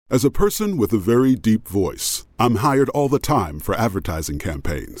As a person with a very deep voice, I'm hired all the time for advertising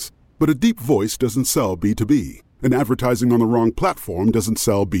campaigns. But a deep voice doesn't sell B2B, and advertising on the wrong platform doesn't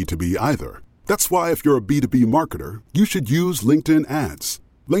sell B2B either. That's why if you're a B2B marketer, you should use LinkedIn ads.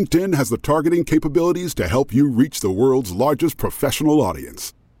 LinkedIn has the targeting capabilities to help you reach the world's largest professional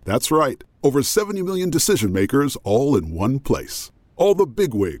audience. That's right, over 70 million decision makers all in one place. All the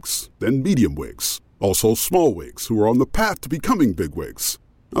big wigs, then medium wigs, also small wigs who are on the path to becoming big wigs.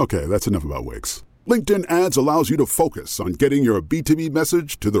 Okay, that's enough about wigs. LinkedIn ads allows you to focus on getting your B2B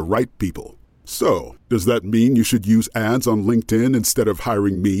message to the right people. So, does that mean you should use ads on LinkedIn instead of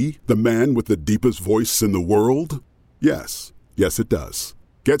hiring me, the man with the deepest voice in the world? Yes. Yes, it does.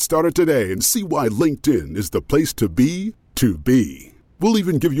 Get started today and see why LinkedIn is the place to be to be. We'll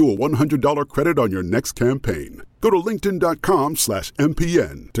even give you a $100 credit on your next campaign. Go to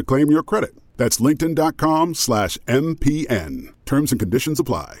linkedin.com/MPN to claim your credit. That's linkedin.com/MPN. Terms and conditions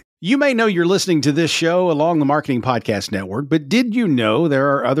apply. You may know you're listening to this show along the Marketing Podcast Network, but did you know there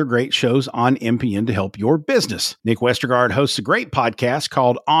are other great shows on MPN to help your business? Nick Westergaard hosts a great podcast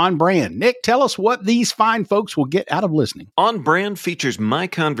called On Brand. Nick, tell us what these fine folks will get out of listening. On Brand features my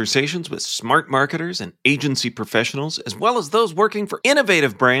conversations with smart marketers and agency professionals, as well as those working for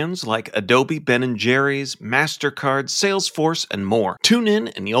innovative brands like Adobe, Ben & Jerry's, MasterCard, Salesforce, and more. Tune in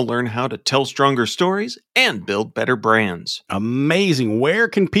and you'll learn how to tell stronger stories and build better brands. Amazing. Where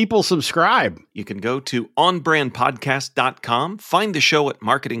can people subscribe? You can go to onbrandpodcast.com, find the show at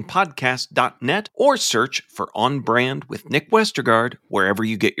marketingpodcast.net, or search for On Brand with Nick Westergaard wherever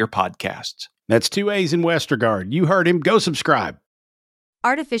you get your podcasts. That's 2 A's in Westergaard. You heard him. Go subscribe.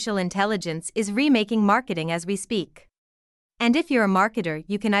 Artificial intelligence is remaking marketing as we speak. And if you're a marketer,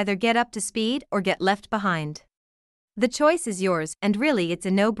 you can either get up to speed or get left behind. The choice is yours, and really it's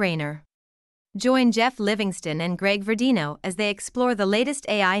a no-brainer. Join Jeff Livingston and Greg Verdino as they explore the latest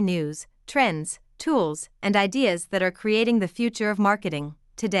AI news, trends, tools, and ideas that are creating the future of marketing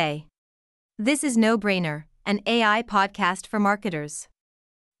today. This is No Brainer, an AI podcast for marketers.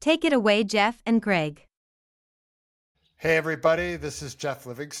 Take it away, Jeff and Greg. Hey, everybody, this is Jeff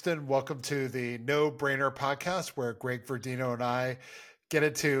Livingston. Welcome to the No Brainer podcast, where Greg Verdino and I get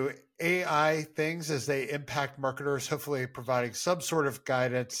into AI things as they impact marketers, hopefully providing some sort of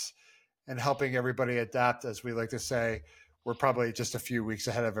guidance and helping everybody adapt. As we like to say, we're probably just a few weeks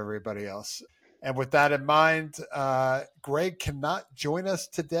ahead of everybody else. And with that in mind, Greg cannot join us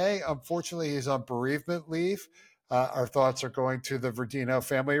today. Unfortunately, he's on bereavement leave. Our thoughts are going to the Verdino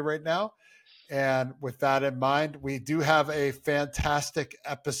family right now. And with that in mind, we do have a fantastic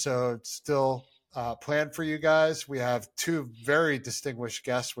episode still planned for you guys. We have two very distinguished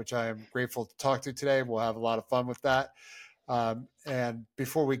guests, which I am grateful to talk to today. We'll have a lot of fun with that. And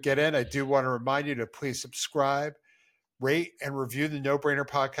before we get in, I do want to remind you to please subscribe, rate, and review the No Brainer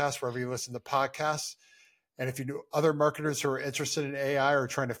podcast wherever you listen to podcasts. And if you know other marketers who are interested in AI or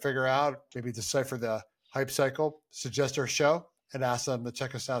trying to figure out, maybe decipher the hype cycle, suggest our show and ask them to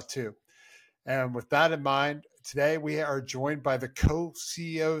check us out too. And with that in mind, today we are joined by the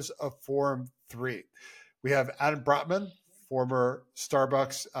co-CEOs of Forum 3. We have Adam Brotman, former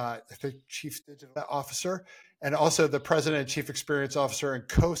Starbucks, Chief Digital Officer, and also the President and Chief Experience Officer and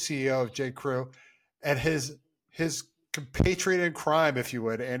co-CEO of J.Crew, and his compatriot in crime, if you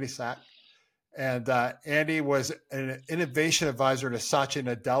would, Andy Sack. And Andy was an innovation advisor to Satya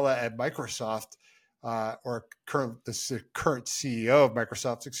Nadella at Microsoft, the current CEO of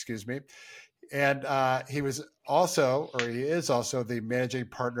Microsoft, excuse me. And he is also the managing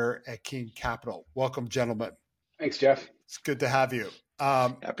partner at Keen Capital. Welcome, gentlemen. Thanks, Jeff. It's good to have you.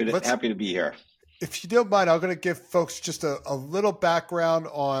 Happy to be here. If you don't mind, I'm going to give folks just a little background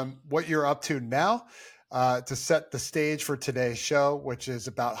on what you're up to now to set the stage for today's show, which is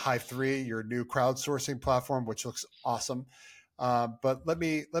about Hive3, your new crowdsourcing platform, which looks awesome. But let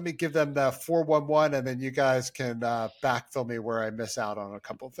me give them the 411, and then you guys can backfill me where I miss out on a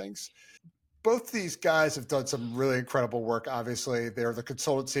couple of things. Both these guys have done some really incredible work. Obviously, they're the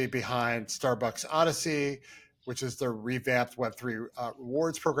consultancy behind Starbucks Odyssey, which is their revamped Web3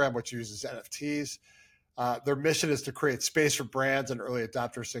 rewards program, which uses NFTs. Their mission is to create space for brands and early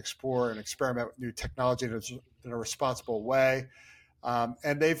adopters to explore and experiment with new technology in a responsible way.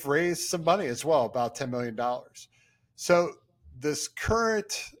 And they've raised some money as well, about $10 million. So this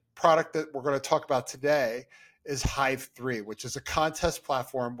current product that we're going to talk about today is Hive3, which is a contest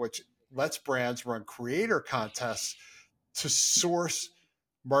platform which lets brands run creator contests to source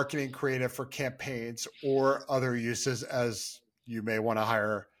marketing creative for campaigns or other uses, as you may want to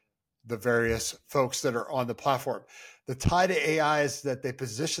hire the various folks that are on the platform. The tie to AI is that they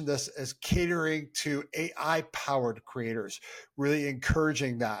position this as catering to AI-powered creators, really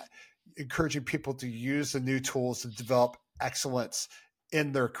encouraging people to use the new tools to develop excellence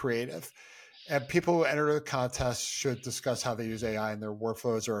in their creative. And people who enter the contest should discuss how they use AI in their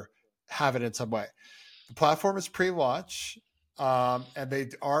workflows or have it in some way. The platform is pre-launch, and they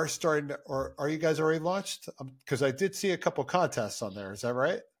are starting to, or are you guys already launched? Because I did see a couple contests on there. Is that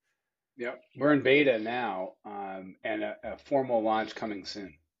right? Yeah, we're in beta now, and a formal launch coming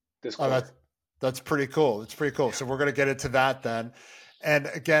soon. This quarter. That's pretty cool. It's pretty cool. Yeah. So we're going to get into that then.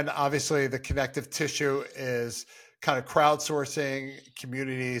 And again, obviously, the connective tissue is kind of crowdsourcing,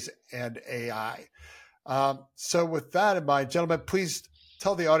 communities, and AI. So with that in mind, gentlemen, please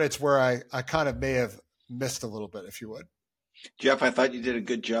tell the audience where I kind of may have missed a little bit, if you would. Jeff, I thought you did a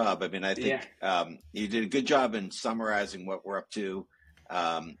good job. I mean, I think you did a good job in summarizing what we're up to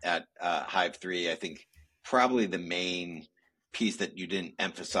at Hive 3. I think probably the main piece that you didn't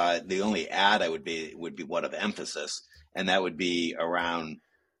emphasize, the only add would be one of emphasis, and that would be around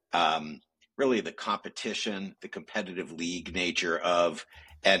really the competition, the competitive league nature of,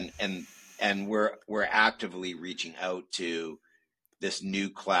 and we're actively reaching out to this new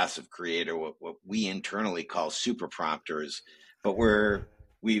class of creator, what we internally call super prompters, but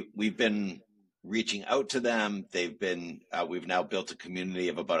we've been reaching out to them. We've now built a community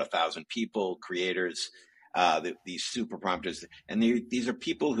of about 1,000 people, creators, these super prompters, and these are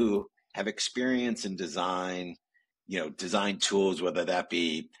people who have experience in design, design tools, whether that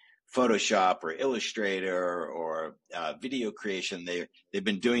be Photoshop or Illustrator or video creation. They've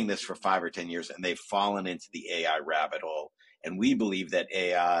been doing this for 5 or 10 years, and they've fallen into the AI rabbit hole. And we believe that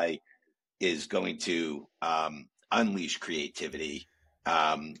AI is going to unleash creativity,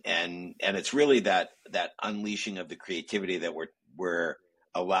 and it's really that unleashing of the creativity that we're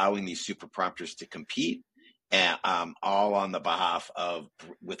allowing these super prompters to compete, and all on the behalf of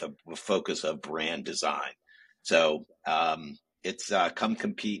with a focus of brand design. So it's come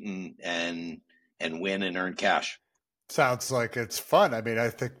compete and win and earn cash. Sounds like it's fun. I mean, I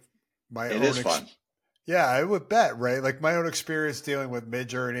think it is fun. Yeah, I would bet, right? Like my own experience dealing with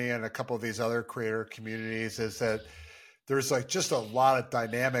Midjourney and a couple of these other creator communities is that there's like just a lot of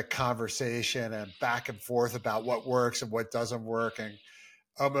dynamic conversation and back and forth about what works and what doesn't work, and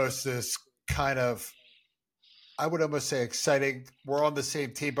almost this kind of, I would almost say, exciting. We're on the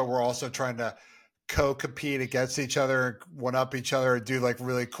same team, but we're also trying to co-compete against each other, one up each other, and do like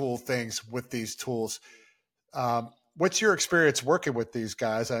really cool things with these tools. What's your experience working with these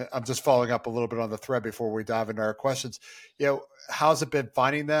guys? I'm just following up a little bit on the thread before we dive into our questions. How's it been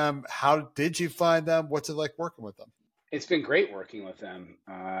finding them? How did you find them? What's it like working with them? It's been great working with them.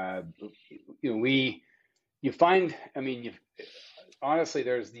 Honestly,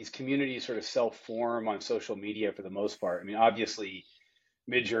 there's these communities sort of self-form on social media for the most part. I mean, obviously,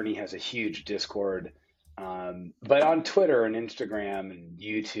 Midjourney has a huge Discord, but on Twitter and Instagram and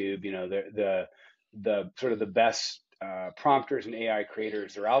YouTube, the sort of the best prompters and AI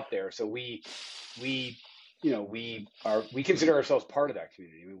creators are out there. So we consider ourselves part of that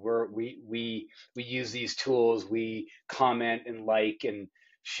community. We use these tools. We comment and like and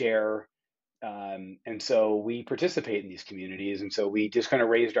share, and so we participate in these communities. And so we just kind of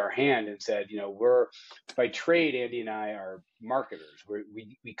raised our hand and said, we're by trade, Andy and I are marketers.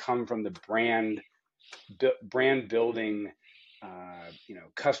 We come from the brand building,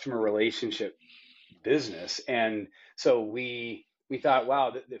 customer relationship business, and so we thought,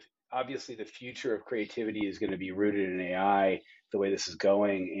 wow, obviously the future of creativity is going to be rooted in AI, the way this is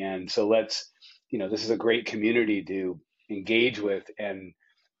going, and so this is a great community to engage with and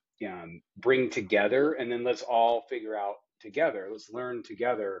bring together, and then let's all figure out together. Let's learn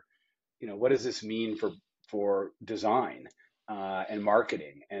together. What does this mean for design and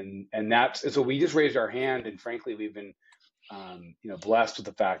marketing, and so we just raised our hand, and frankly, we've been blessed with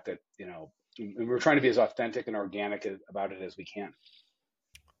the fact that and we're trying to be as authentic and organic about it as we can.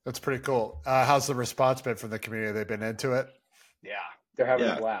 That's pretty cool. How's the response been from the community? They've been into it? Yeah, they're having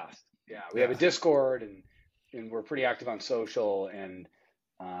a blast. Yeah, we have a Discord, and we're pretty active on social, and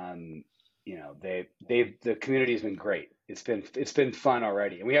the community's been great. It's been fun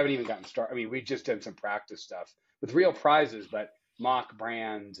already, and we haven't even gotten started. I mean, we just did some practice stuff with real prizes, but mock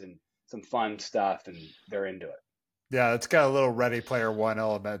brands and some fun stuff, and they're into it. Yeah, it's got a little Ready Player One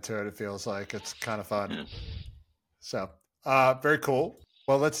element to it. It feels like it's kind of fun. Yeah. So, very cool.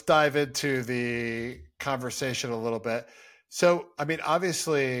 Well, let's dive into the conversation a little bit. So, I mean,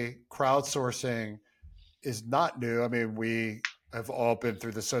 obviously, crowdsourcing is not new. I mean, we have all been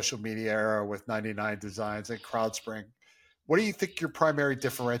through the social media era with 99 Designs and CrowdSpring. What do you think your primary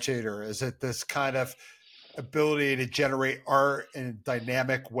differentiator is? It this kind of ability to generate art in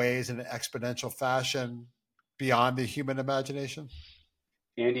dynamic ways in an exponential fashion beyond the human imagination?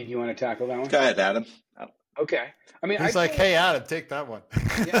 Andy, do you want to tackle that one? Go ahead, Adam. Okay. I mean, he's like, hey, Adam, take that one.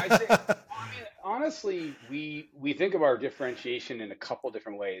 Yeah, I'd say, honestly, we think of our differentiation in a couple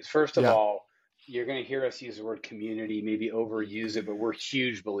different ways. First of all, you're going to hear us use the word community, maybe overuse it, but we're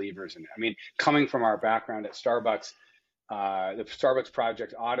huge believers in it. I mean, coming from our background at Starbucks, the Starbucks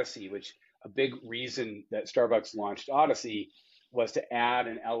Project Odyssey, which a big reason that Starbucks launched Odyssey was to add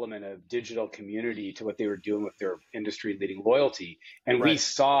an element of digital community to what they were doing with their industry-leading loyalty. And we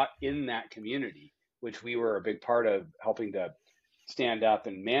saw in that community, which we were a big part of helping to stand up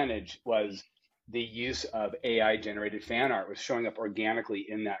and manage, was the use of AI-generated fan art was showing up organically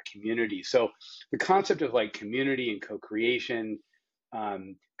in that community. So the concept of like community and co-creation,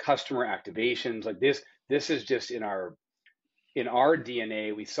 customer activations, like this is just in our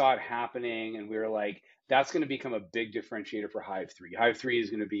DNA. We saw it happening, and we were like, that's going to become a big differentiator for Hive3. Hive3 is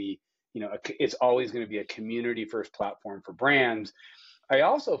going to be, it's always going to be a community-first platform for brands. I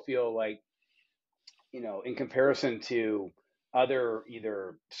also feel like, in comparison to other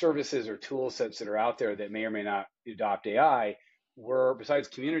either services or tool sets that are out there that may or may not adopt AI, besides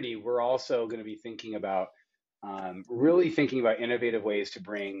community, we're also going to be thinking about, really thinking about innovative ways to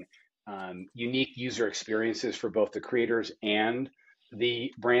bring unique user experiences for both the creators and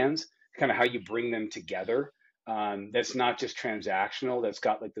the brands, kind of how you bring them together. That's not just transactional, that's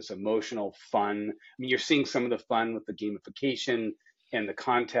got like this emotional fun. I mean, you're seeing some of the fun with the gamification and the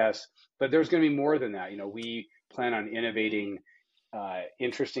contests, but there's going to be more than that. We plan on innovating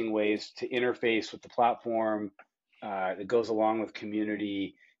interesting ways to interface with the platform that goes along with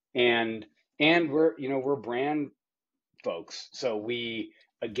community, and we're brand folks, so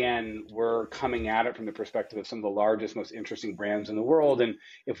we're coming at it from the perspective of some of the largest, most interesting brands in the world, and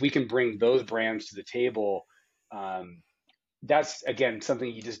if we can bring those brands to the table, that's again something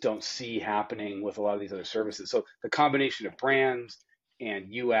you just don't see happening with a lot of these other services. So the combination of brands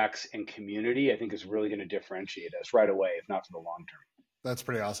and UX and community, I think, is really going to differentiate us right away, if not for the long term. That's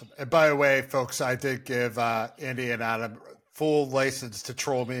pretty awesome. And by the way, folks, I did give Andy and Adam full license to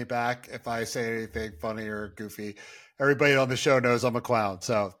troll me back if I say anything funny or goofy. Everybody on the show knows I'm a clown,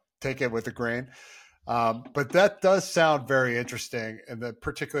 so take it with a grain. But that does sound very interesting, and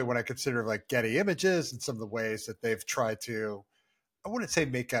particularly when I consider like Getty Images and some of the ways that they've tried to, I wouldn't say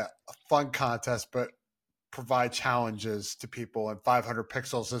make a fun contest, but provide challenges to people. And 500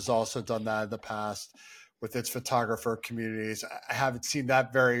 Pixels has also done that in the past with its photographer communities. I haven't seen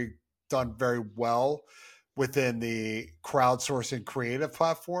that done very well within the crowdsourcing creative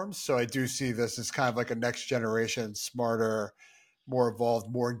platforms. So I do see this as kind of like a next generation, smarter, more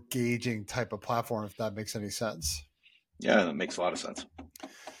evolved, more engaging type of platform, if that makes any sense. Yeah, that makes a lot of sense.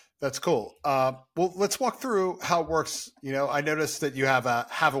 That's cool. Well, let's walk through how it works. I noticed that you have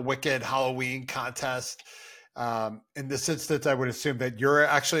a Wicked Halloween contest. In this instance, I would assume that you're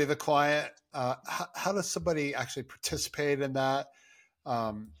actually the client. How does somebody actually participate in that?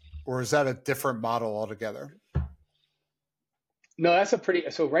 Or is that a different model altogether? No,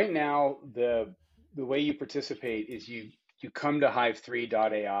 so right now, the way you participate is you come to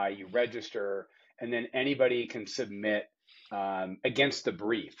hive3.ai, you register, and then anybody can submit against the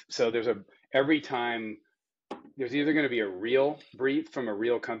brief. So every time there's either going to be a real brief from a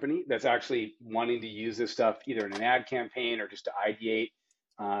real company that's actually wanting to use this stuff either in an ad campaign or just to ideate,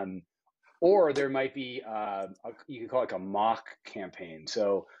 or there might be you can call it like a mock campaign.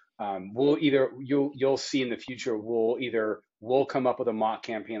 So you'll see in the future we'll come up with a mock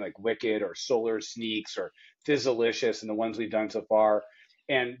campaign like Wicked or Solar Sneaks or Fizzalicious and the ones we've done so far.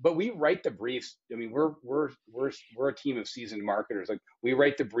 But we write the briefs. I mean, we're a team of seasoned marketers. Like, we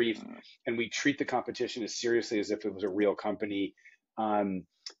write the brief and we treat the competition as seriously as if it was a real company. And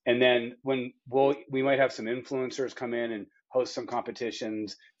then we might have some influencers come in and host some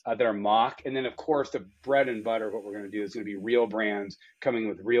competitions that are mock. And then of course the bread and butter of what we're going to do is going to be real brands coming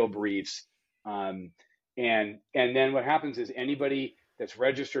with real briefs. And then what happens is anybody that's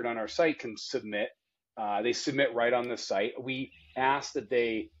registered on our site can submit. They submit right on the site. We ask that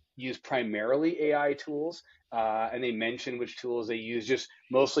they use primarily AI tools, and they mention which tools they use,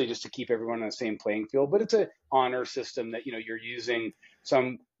 mostly just to keep everyone on the same playing field. But it's an honor system that you're using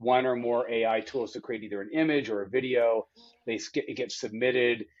one or more AI tools to create either an image or a video. It gets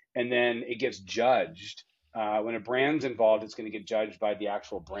submitted, and then it gets judged. When a brand's involved, it's going to get judged by the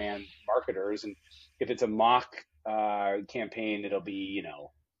actual brand marketers. And if it's a mock campaign, it'll be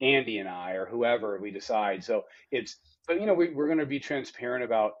Andy and I or whoever we decide. So we're going to be transparent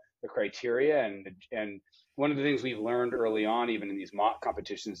about the criteria. And one of the things we've learned early on, even in these mock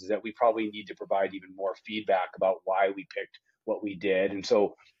competitions, is that we probably need to provide even more feedback about why we picked what we did. And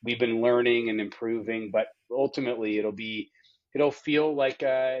so we've been learning and improving, but ultimately it'll feel like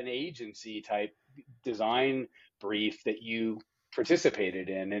an agency type design brief that you participated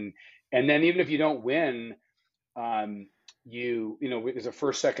in. And then even if you don't win, there's a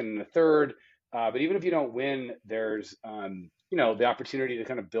first, second, and a third. But even if you don't win, there's the opportunity to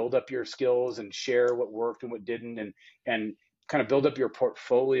kind of build up your skills and share what worked and what didn't, and kind of build up your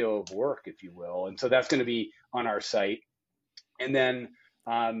portfolio of work, if you will. And so that's going to be on our site. And then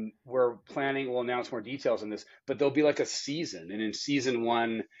we'll announce more details on this, but there'll be like a season. And in season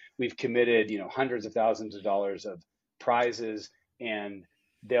 1, we've committed, hundreds of thousands of dollars of prizes, and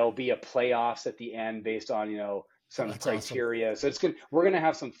there'll be a playoffs at the end based on, some That's criteria. Awesome. So we're going to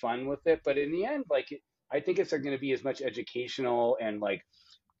have some fun with it, but in the end, I think it's going to be as much educational and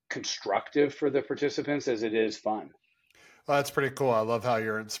constructive for the participants as it is fun. Well, that's pretty cool. I love how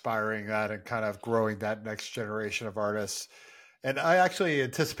you're inspiring that and kind of growing that next generation of artists. And I actually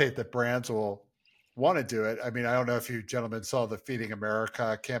anticipate that brands will want to do it. I mean, I don't know if you gentlemen saw the Feeding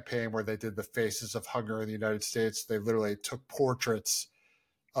America campaign where they did the Faces of Hunger in the United States. They literally took portraits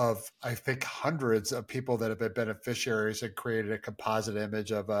of, I think, hundreds of people that have been beneficiaries and created a composite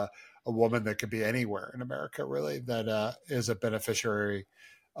image of a woman that could be anywhere in America, really, that is a beneficiary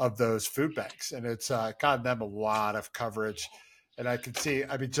of those food banks. And it's gotten them a lot of coverage. And I can see,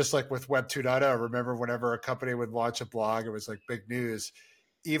 just like with Web 2.0, I remember whenever a company would launch a blog, it was like big news.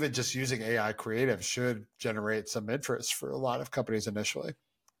 Even just using AI creative should generate some interest for a lot of companies initially.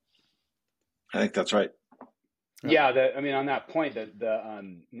 I think that's right. Yeah, on that point,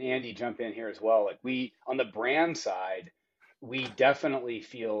 Andy, jump in here as well. On the brand side, we definitely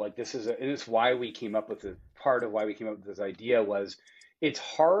feel like this is, and it's why we came up with part of why we came up with this idea was it's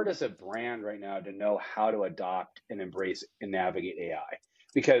hard as a brand right now to know how to adopt and embrace and navigate AI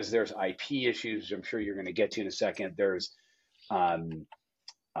because there's IP issues. I'm sure you're going to get to in a second. There's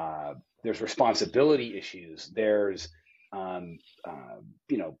responsibility issues. There's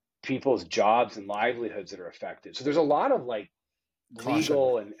people's jobs and livelihoods that are affected. So there's a lot of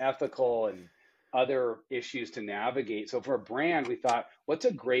legal and ethical and other issues to navigate. So for a brand, we thought, what's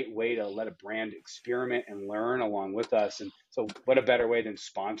a great way to let a brand experiment and learn along with us? And so what a better way than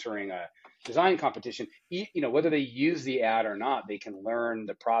sponsoring a design competition? Whether they use the ad or not, they can learn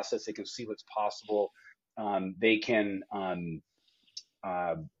the process. They can see what's possible. They can,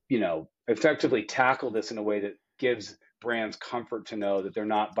 effectively tackle this in a way that gives brands comfort to know that they're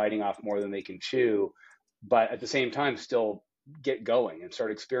not biting off more than they can chew, but at the same time still get going and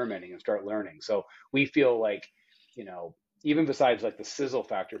start experimenting and start learning. So we feel like, even besides the sizzle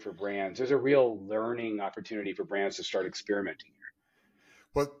factor for brands, there's a real learning opportunity for brands to start experimenting here.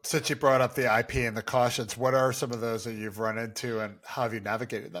 Well, since you brought up the IP and the cautions, what are some of those that you've run into and how have you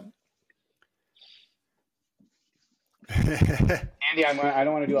navigated them? Andy, I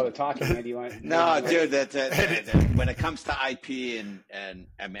don't want to do all the talking. Andy, you want? No, dude. That when it comes to IP and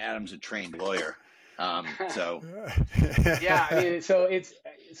Adam's a trained lawyer, so yeah.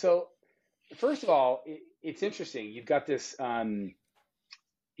 So first of all, it's interesting. You've got this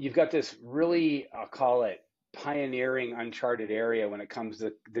really, I'll call it pioneering, uncharted area when it comes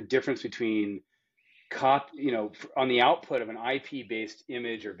to the difference between on the output of an IP-based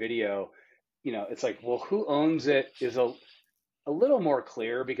image or video. It's who owns it is a little more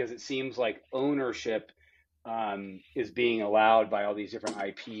clear because it seems like ownership is being allowed by all these different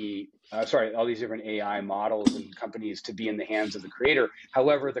all these different AI models and companies to be in the hands of the creator.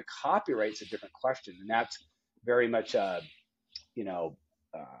 However, the copyright's a different question, and that's very much, at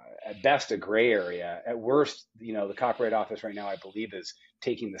best a gray area. At worst, the Copyright Office right now, I believe, is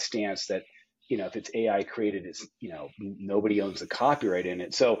taking the stance that if it's AI created, it's, nobody owns the copyright in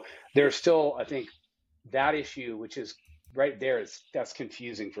it. So there's still, I think, that issue, which is right there, that's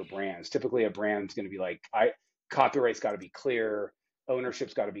confusing for brands. Typically, a brand's going to be copyright's got to be clear,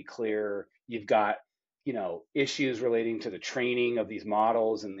 ownership's got to be clear. You've got, issues relating to the training of these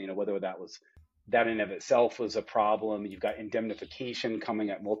models, and whether that in of itself was a problem. You've got indemnification coming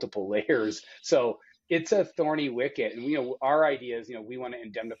at multiple layers. So it's a thorny wicket. And, our idea is, we want to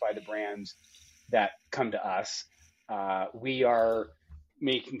indemnify the brands that come to us. We are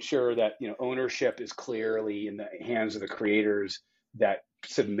making sure that, ownership is clearly in the hands of the creators that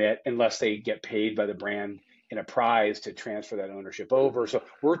submit, unless they get paid by the brand in a prize to transfer that ownership over. So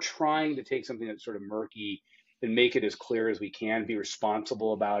we're trying to take something that's sort of murky and make it as clear as we can, be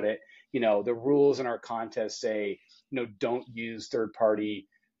responsible about it. The rules in our contest say, don't use third-party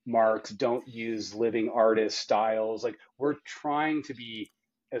marks, don't use living artist styles. We're trying to be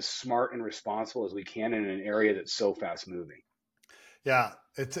as smart and responsible as we can in an area that's so fast moving. Yeah,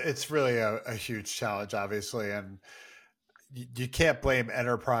 it's really a huge challenge, obviously, and you can't blame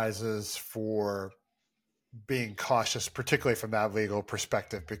enterprises for being cautious, particularly from that legal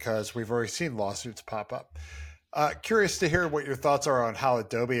perspective, because we've already seen lawsuits pop up. Curious to hear what your thoughts are on how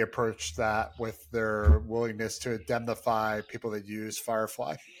Adobe approached that with their willingness to indemnify people that use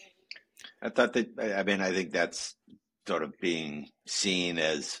Firefly. I think that's sort of being seen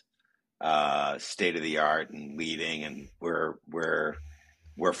as state of the art and leading, and we're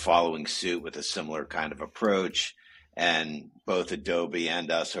following suit with a similar kind of approach. And both Adobe and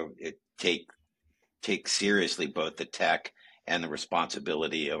us take seriously both the tech and the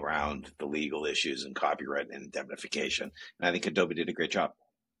responsibility around the legal issues and copyright and indemnification. And I think Adobe did a great job.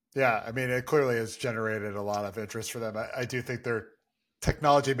 Yeah, I mean, it clearly has generated a lot of interest for them. I do think their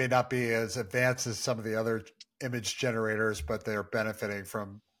technology may not be as advanced as some of the other image generators, but they're benefiting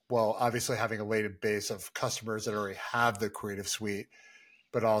from, well, obviously having a latent base of customers that already have the Creative Suite,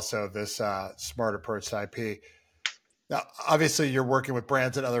 but also this smart approach to IP. Now, obviously, you're working with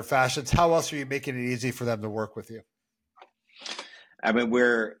brands in other fashions. How else are you making it easy for them to work with you? I mean,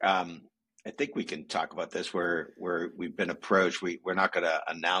 I think we can talk about this. We've been approached. We're not going to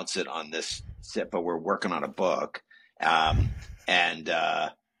announce it on this sit, but we're working on a book, and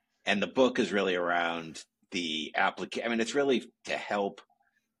the book is really around the application. I mean, it's really to help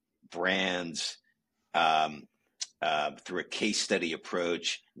brands through a case study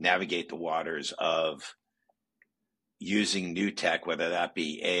approach navigate the waters of using new tech, whether that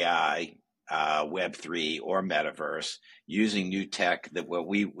be AI, Web3, or Metaverse, using new tech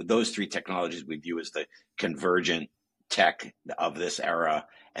those three technologies we view as the convergent tech of this era.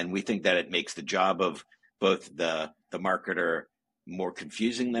 And we think that it makes the job of both the marketer more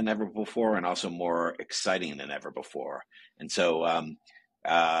confusing than ever before and also more exciting than ever before. And so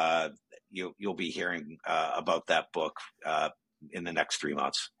you'll be hearing about that book in the next 3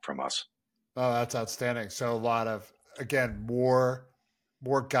 months from us. Oh, that's outstanding. So a lot of, again, more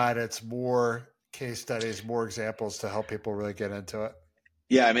guidance, more case studies, more examples to help people really get into it.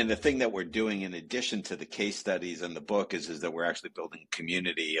 Yeah, I mean, the thing that we're doing in addition to the case studies and the book is that we're actually building a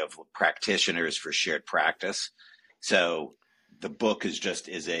community of practitioners for shared practice. So the book is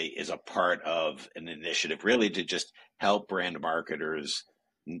a part of an initiative really to just help brand marketers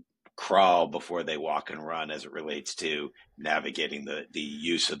crawl before they walk and run as it relates to navigating the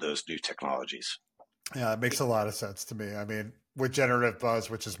use of those new technologies. Yeah, it makes a lot of sense to me. I mean, with Generative Buzz,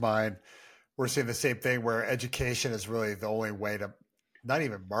 which is mine, we're seeing the same thing where education is really the only way to not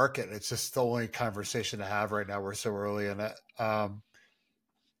even market. It's just the only conversation to have right now. We're so early in it.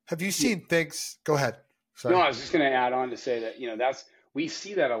 Have you seen things? Go ahead. Sorry. No, I was just going to add on to say that, we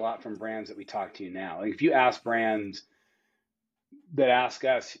see that a lot from brands that we talk to now. Like if you ask brands that ask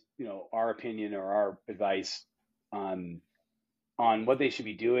us, our opinion or our advice on what they should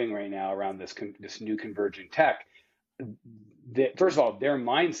be doing right now around this new convergent tech, first of all, their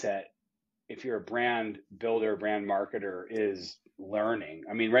mindset, if you're a brand builder, brand marketer, is learning.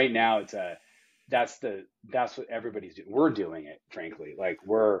 I mean, right now that's what everybody's doing. We're doing it, frankly. Like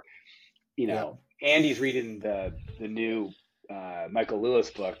Andy's reading the new Michael Lewis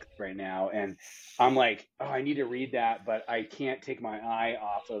book right now, and I'm like, oh, I need to read that, but I can't take my eye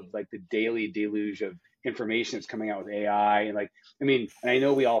off of like the daily deluge of information that's coming out with AI. And and I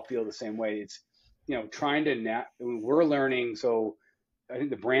know we all feel the same way. It's, trying to we're learning. So I think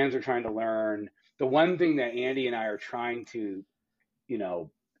the brands are trying to learn. The one thing that Andy and I are trying to,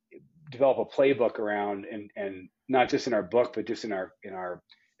 develop a playbook around, and not just in our book, but just in our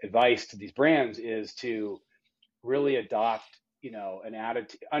advice to these brands, is to really adopt, an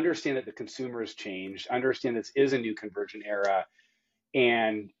attitude, understand that the consumer has changed, understand this is a new convergent era.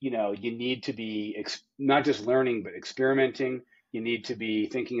 And, you need to be not just learning, but experimenting. You need to be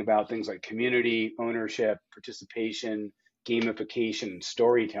thinking about things like community, ownership, participation, gamification, and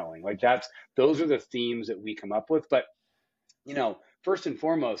storytelling. Those are the themes that we come up with. But, first and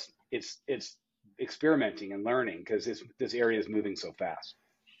foremost, it's experimenting and learning, because this area is moving so fast.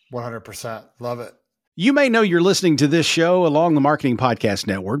 100%. Love it. You may know you're listening to this show along the Marketing Podcast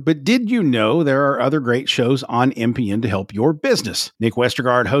Network, but did you know there are other great shows on MPN to help your business? Nick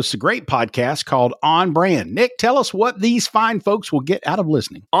Westergaard hosts a great podcast called On Brand. Nick, tell us what these fine folks will get out of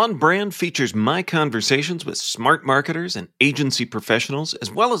listening. On Brand features my conversations with smart marketers and agency professionals,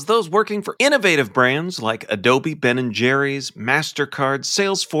 as well as those working for innovative brands like Adobe, Ben & Jerry's, MasterCard,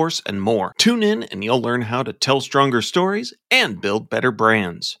 Salesforce, and more. Tune in and you'll learn how to tell stronger stories and build better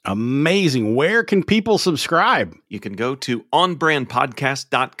brands. Amazing. Where can people people subscribe? You can go to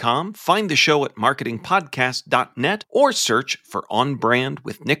onbrandpodcast.com, find the show at marketingpodcast.net, or search for On Brand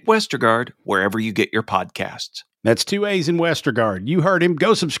with Nick Westergaard wherever you get your podcasts. That's 2 A's in Westergaard. You heard him.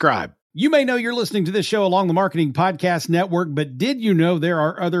 Go subscribe. You may know you're listening to this show along the Marketing Podcast Network, but did you know there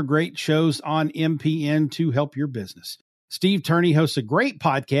are other great shows on MPN to help your business? Steve Turney hosts a great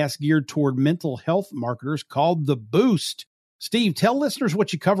podcast geared toward mental health marketers called The Boost. Steve, tell listeners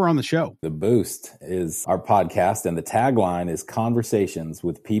what you cover on the show. The Boost is our podcast, and the tagline is conversations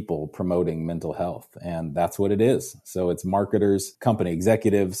with people promoting mental health. And that's what it is. So it's marketers, company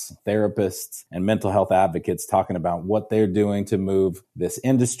executives, therapists, and mental health advocates talking about what they're doing to move this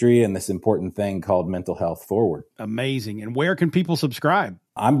industry and this important thing called mental health forward. Amazing. And where can people subscribe?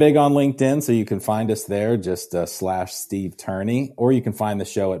 I'm big on LinkedIn, so you can find us there, just / Steve Turney, or you can find the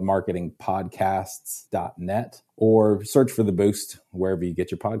show at marketingpodcasts.net, or search for The Boost wherever you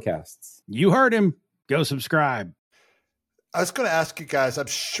get your podcasts. You heard him. Go subscribe. I was going to ask you guys,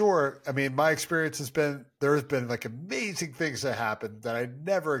 my experience has been, there's been like amazing things that happen that I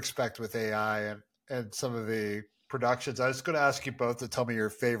never expect with AI and some of the productions. I was going to ask you both to tell me your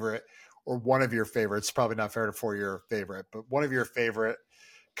favorite, or one of your favorites. Probably not fair for your favorite, but one of your favorite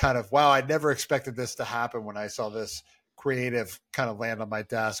kind of, wow, I never expected this to happen when I saw this creative kind of land on my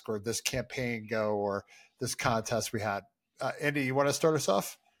desk, or this campaign go, or this contest we had. Andy, you want to start us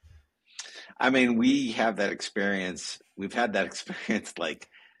off? I mean, we have that experience. We've had that experience like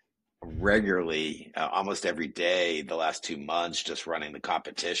regularly, almost every day, the last 2 months, just running the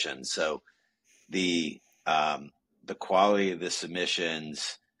competition. So the quality of the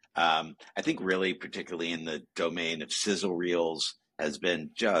submissions, I think really particularly in the domain of sizzle reels, has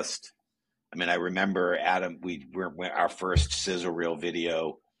been just, I remember Adam, our first sizzle reel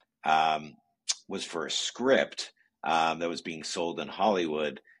video was for a script that was being sold in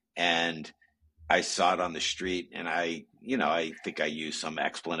Hollywood, and I saw it on the street, and I think I used some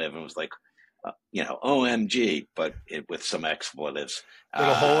expletive and was like, OMG, but with some expletives.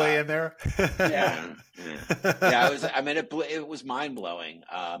 Little holy in there. Yeah. It was mind blowing.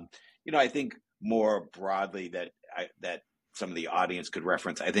 I think more broadly that some of the audience could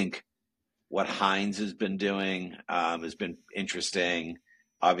reference. I think what Heinz has been doing has been interesting.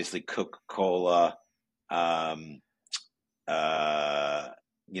 Obviously, Coca-Cola, or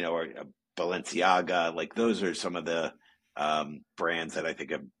Balenciaga, like those are some of the brands that I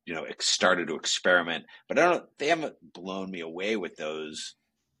think have started to experiment. But they haven't blown me away with those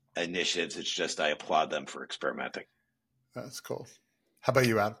initiatives. It's just I applaud them for experimenting. That's cool. How about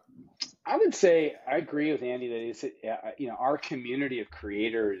you, Adam? I would say I agree with Andy that it's, our community of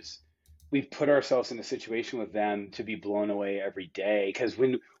creators, we've put ourselves in a situation with them to be blown away every day. Because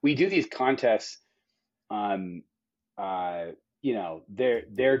when we do these contests, they're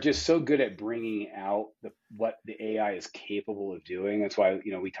just so good at bringing out what the AI is capable of doing. That's why,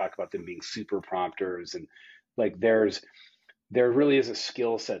 we talk about them being super prompters, and like there really is a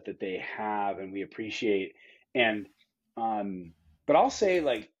skill set that they have, and we appreciate. And but I'll say,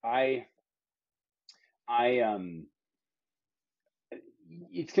 like,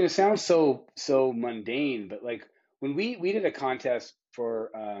 it's going to sound so mundane, but like when we did a contest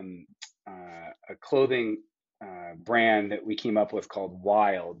for a clothing brand that we came up with called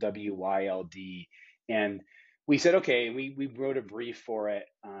Wild, WYLD, and we said, okay, we wrote a brief for it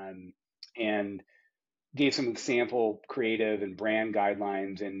and gave some example creative and brand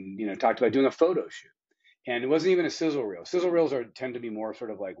guidelines, and talked about doing a photo shoot. And it wasn't even a sizzle reel. Sizzle reels tend to be more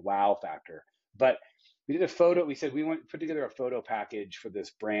sort of like wow factor. But we did a photo. We said we want to put together a photo package for this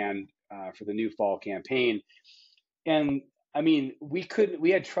brand for the new fall campaign. And we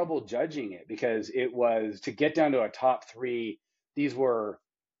had trouble judging it, because it was, to get down to a top 3, these were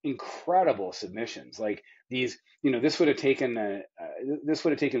incredible submissions. Like these, this would have taken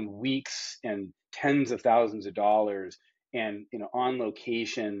weeks and tens of thousands of dollars, and on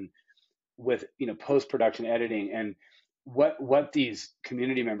location with post-production editing, and what these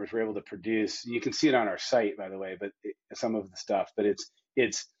community members were able to produce. You can see it on our site, by the way, but some of the stuff, but it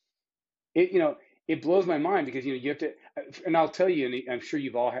blows my mind, because you have to, and I'll tell you, and I'm sure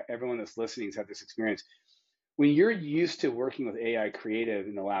everyone that's listening has had this experience. When you're used to working with AI creative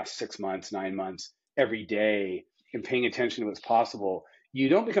in the last 6 months, 9 months, every day, and paying attention to what's possible, you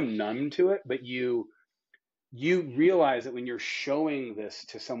don't become numb to it, but you realize that when you're showing this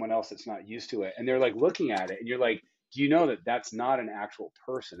to someone else that's not used to it, and they're like looking at it, and you're like, do you know that that's not an actual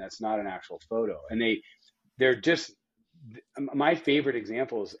person? That's not an actual photo. And they're just, my favorite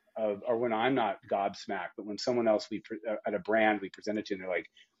examples are when I'm not gobsmacked, but when someone else at a brand we present it to, and they're like,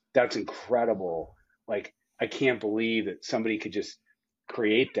 that's incredible. Like, I can't believe that somebody could just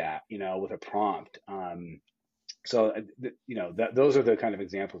create that, with a prompt. So those are the kind of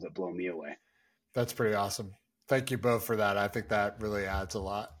examples that blow me away. That's pretty awesome. Thank you both for that. I think that really adds a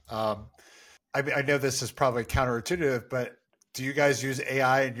lot. I know this is probably counterintuitive, but do you guys use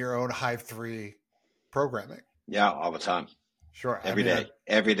AI in your own Hive 3 programming? Yeah, all the time. Sure. Every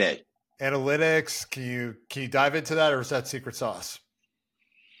day. Analytics. Can you dive into that, or is that secret sauce?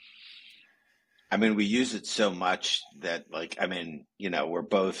 I mean, we use it so much that, we're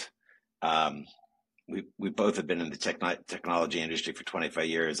both, we both have been in the technology industry for 25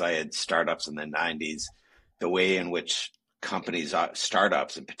 years. I had startups in the 90s. The way in which companies,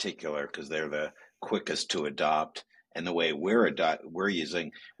 startups in particular, because they're the quickest to adopt, and the way we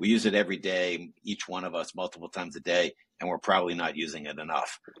use it every day, each one of us multiple times a day, and we're probably not using it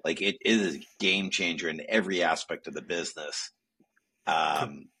enough. Like, it is a game changer in every aspect of the business.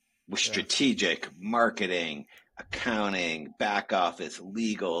 With strategic, marketing, accounting, back office,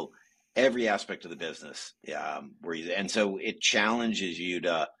 legal, every aspect of the business. And so it challenges you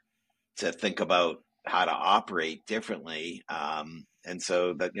to think about how to operate differently. And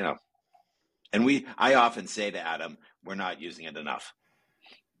so that, I often say to Adam, we're not using it enough.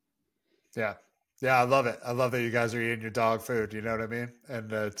 Yeah. Yeah. I love it. I love that you guys are eating your dog food. You know what I mean?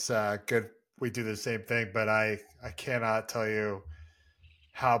 And it's good. We do the same thing, but I cannot tell you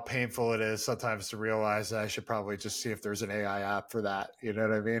how painful it is sometimes to realize that I should probably just see if there's an AI app for that. You know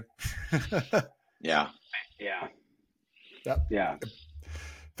what I mean? Yeah. Yeah. Yep. Yeah.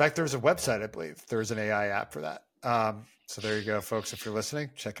 In fact, there's a website, I believe there's an AI app for that. So there you go, folks. If you're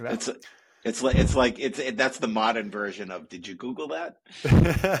listening, check it out. That's the modern version of, did you Google that?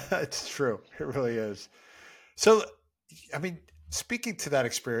 It's true. It really is. So, I mean, speaking to that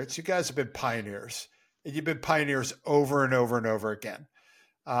experience, you guys have been pioneers, and you've been pioneers over and over and over again.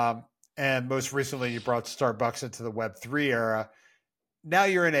 And most recently, you brought Starbucks into the Web3 era. Now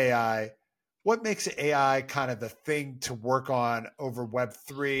you're in AI. What makes AI kind of the thing to work on over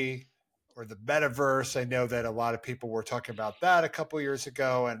Web3 or the metaverse? I know that a lot of people were talking about that a couple of years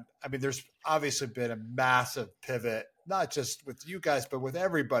ago. And I mean, there's obviously been a massive pivot, not just with you guys, but with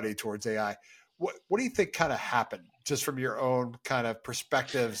everybody towards AI. What do you think kind of happened, just from your own kind of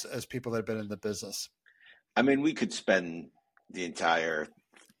perspectives as people that have been in the business? I mean, we could spend the entire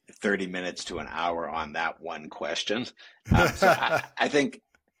 30 minutes to an hour on that one question. So I think,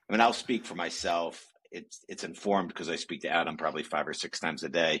 I'll speak for myself. It's informed because I speak to Adam probably 5 or 6 times a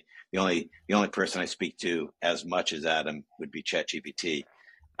day. The only person I speak to as much as Adam would be ChatGPT.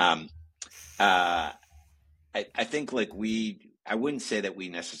 I think I wouldn't say that we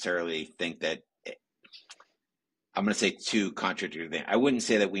necessarily think that. I'm going to say two contradictory things. I wouldn't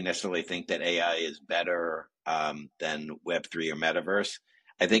say that we necessarily think that AI is better than Web3 or Metaverse.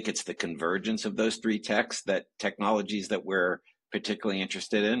 I think it's the convergence of those three technologies that we're particularly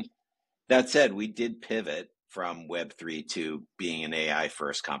interested in. That said, we did pivot from Web3 to being an AI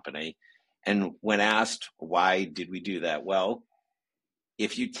first company. And when asked, why did we do that? Well,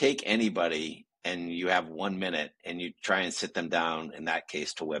 if you take anybody and you have 1 minute and you try and sit them down, in that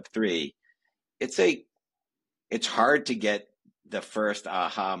case to Web3, it's hard to get the first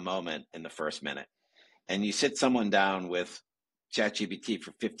aha moment in the first minute. And you sit someone down with ChatGPT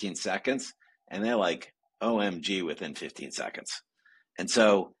for 15 seconds and they're like, OMG, within 15 seconds. And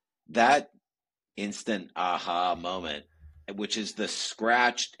so that instant aha moment, which is the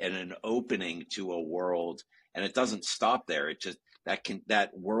scratch and an opening to a world, and it doesn't stop there. It just,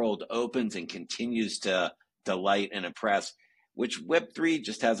 that world opens and continues to delight and impress, which Web3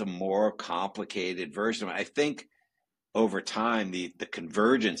 just has a more complicated version of it. I think over time, the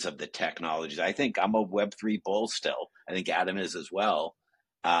convergence of the technologies, I think I'm a Web3 bull still. I think Adam is as well.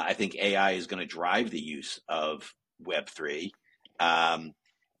 I think AI is going to drive the use of Web3.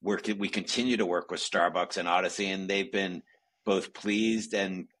 We continue to work with Starbucks and Odyssey, and they've been both pleased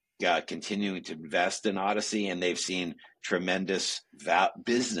and continuing to invest in Odyssey, and they've seen tremendous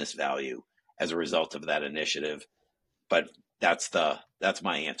business value as a result of that initiative. But that's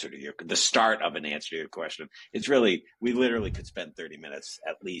my answer to the start of an answer to your question. It's really, we literally could spend 30 minutes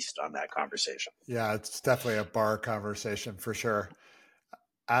at least on that conversation. Yeah, it's definitely a bar conversation for sure.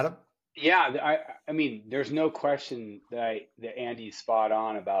 Adam? Yeah, I mean, there's no question that Andy's spot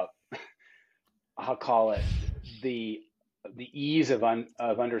on about, I'll call it the ease of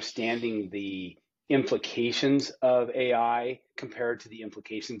understanding the implications of AI compared to the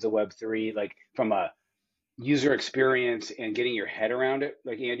implications of Web3, like from a user experience and getting your head around it.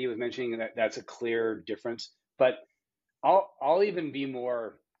 Like Andy was mentioning, that's a clear difference. But I'll even be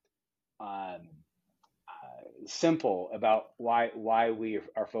more simple about why we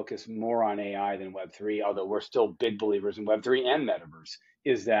are focused more on AI than Web3, although we're still big believers in Web3 and Metaverse,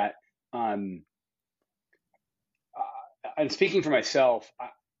 is that, and speaking for myself,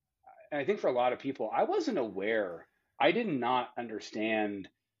 I think for a lot of people, I wasn't aware. I did not understand,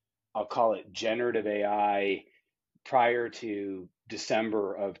 I'll call it generative AI, prior to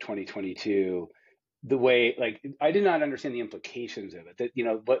December of 2022, the way, like, I did not understand the implications of it, that, you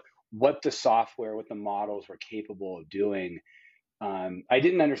know, what the software, what the models were capable of doing. I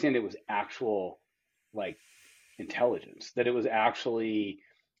didn't understand it was actual, like, intelligence, that it was actually,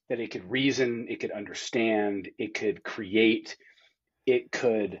 that it could reason, it could understand, it could create, it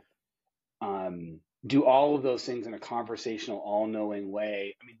could do all of those things in a conversational, all-knowing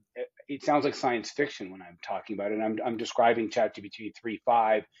way. I mean, it sounds like science fiction when I'm talking about it. And I'm describing ChatGPT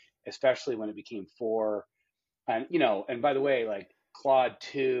 3.5, especially when it became 4. And, you know, and by the way, like Claude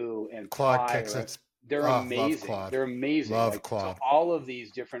 2 and Claude Pi, kicks they're amazing. They're amazing. Love like, Claude. So all of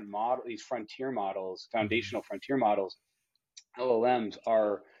these different models, these frontier models, foundational frontier models, LLMs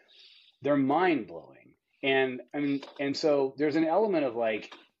they're mind blowing. And I mean, and so there's an element of,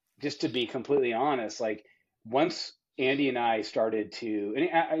 like, just to be completely honest, like, once Andy and I started to, and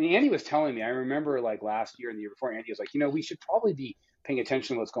Andy was telling me, I remember, like, last year and the year before, Andy was like, you know, we should probably be paying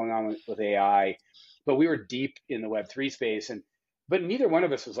attention to what's going on with AI, but we were deep in the Web3 space, but neither one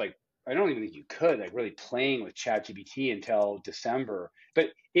of us was like, I don't even think you could, like, really playing with ChatGPT until December. But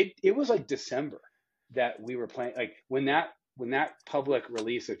it was like December that we were playing, like, when that public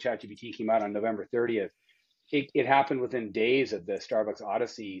release of ChatGPT came out on November 30th, it happened within days of the Starbucks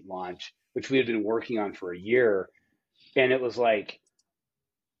Odyssey launch, which we had been working on for a year. And it was like,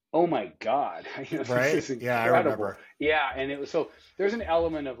 oh my God, you know, right? This is incredible. Yeah, I remember. Yeah. And it was, so there's an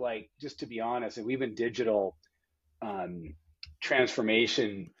element of, like, just to be honest, and we've been digital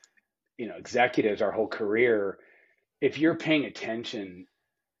transformation, you know, executives our whole career. If you're paying attention,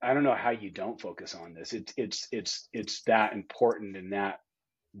 I don't know how you don't focus on this. It's that important and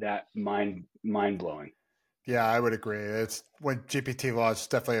that mind blowing. Yeah, I would agree. It's when GPT launched,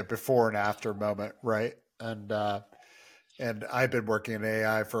 definitely a before and after moment, right? And I've been working in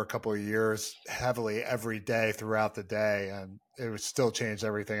AI for a couple of years, heavily every day throughout the day, and it would still change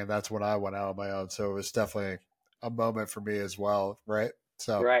everything. And that's when I went out on my own. So it was definitely a moment for me as well, right?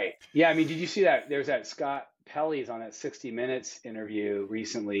 So right, yeah. I mean, did you see that? There's that Scott Pelley's on that 60 Minutes interview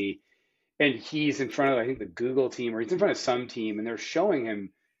recently, and he's in front of, I think, the Google team, or he's in front of some team, and they're showing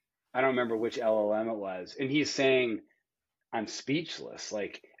him, I don't remember which LLM it was, and he's saying, I'm speechless.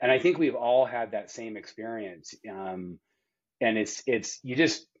 Like, and I think we've all had that same experience. And it's you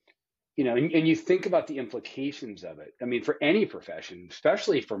just, you know, and you think about the implications of it. I mean, for any profession,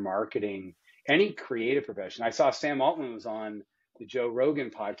 especially for marketing, any creative profession. I saw Sam Altman was on the Joe Rogan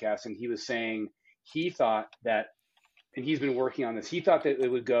podcast, and he was saying he thought that, and he's been working on this, he thought that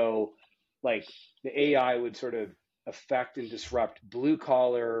it would go, like, the AI would sort of affect and disrupt blue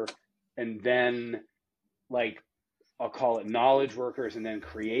collar, and then, like, I'll call it knowledge workers, and then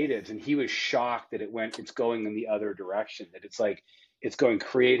creatives. And he was shocked that it's going in the other direction, that it's like, it's going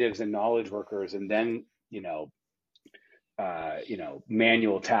creatives and knowledge workers, and then, you know,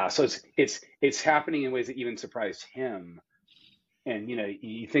 manual tasks. So it's happening in ways that even surprised him. And, you know,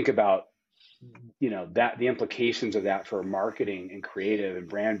 you think about, you know, that the implications of that for marketing and creative and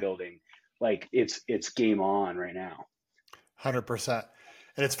brand building, like, it's game on right now. 100%.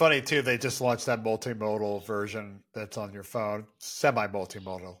 And it's funny too, they just launched that multimodal version that's on your phone,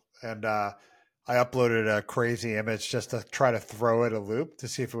 semi-multimodal. And I uploaded a crazy image just to try to throw it a loop to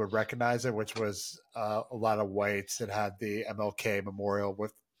see if it would recognize it, which was a lot of whites. It had the MLK memorial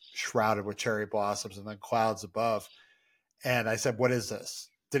shrouded with cherry blossoms and then clouds above. And I said, what is this?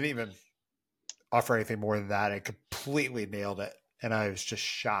 Didn't even offer anything more than that. It completely nailed it. And I was just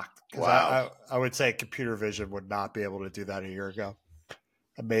shocked. Wow. I would say computer vision would not be able to do that a year ago.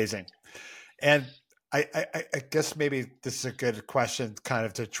 Amazing. And I guess maybe this is a good question kind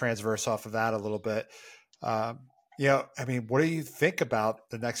of to transverse off of that a little bit. You know, I mean, what do you think about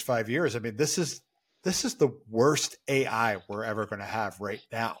the next 5 years? I mean, this is the worst AI we're ever going to have right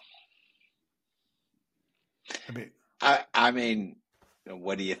now. I mean,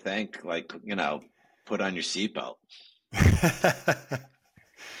 what do you think? Like, you know, put on your seatbelt.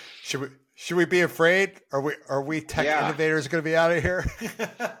 Should we be afraid? Are we tech innovators going to be out of here?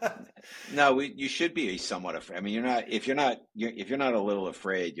 No, you should be somewhat afraid. I mean, if you're not a little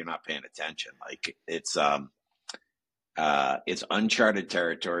afraid, you're not paying attention. Like, it's uncharted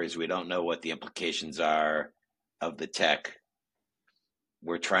territories. We don't know what the implications are of the tech.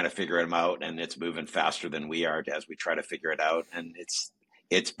 We're trying to figure them out, and it's moving faster than we are as we try to figure it out. And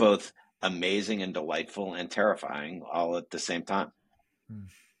it's both amazing and delightful and terrifying all at the same time.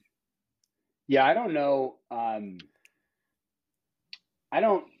 Yeah, I don't know.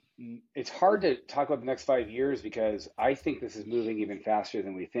 It's hard to talk about the next 5 years because I think this is moving even faster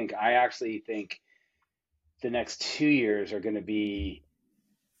than we think. I actually think the next 2 years are going to be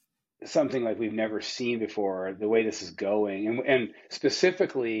something like we've never seen before, the way this is going. And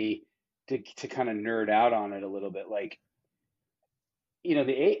specifically to kind of nerd out on it a little bit, like, you know,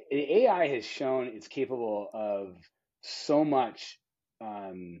 the AI has shown it's capable of so much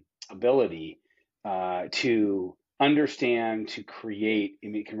ability to understand, to create.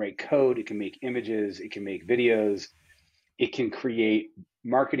 It can write code, it can make images, it can make videos, it can create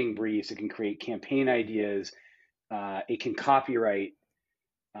marketing briefs, it can create campaign ideas, it can copyright.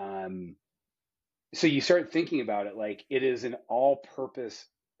 So you start thinking about it like it is an all-purpose,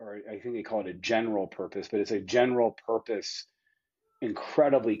 or I think they call it a general purpose, but it's a general purpose,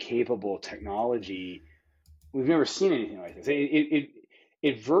 incredibly capable technology. We've never seen anything like this.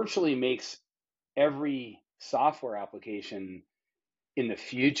 It virtually makes every software application in the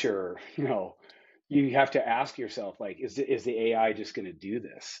future, you know, you have to ask yourself, like, is the AI just going to do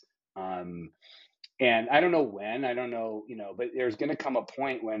this? And I don't know when, I don't know, you know, but there's going to come a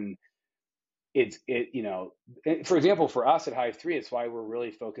point when you know, for example, for us at Hive 3, it's why we're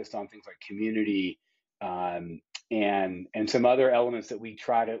really focused on things like community, and some other elements that we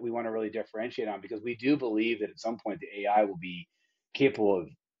want to really differentiate on, because we do believe that at some point the AI will be capable of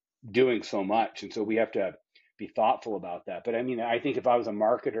doing so much. And so we have to be thoughtful about that. But I mean, I think if I was a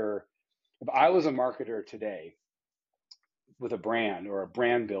marketer today with a brand or a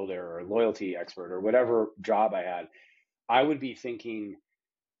brand builder or a loyalty expert or whatever job I had, I would be thinking,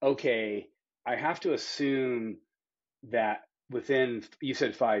 okay, I have to assume that within, you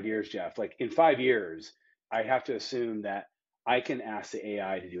said 5 years, Jeff, like in 5 years, I have to assume that I can ask the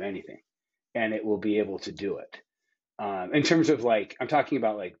AI to do anything and it will be able to do it. In terms of like, I'm talking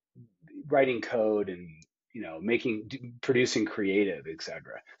about like writing code and, you know, producing creative,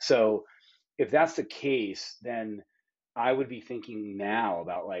 etc. So if that's the case, then I would be thinking now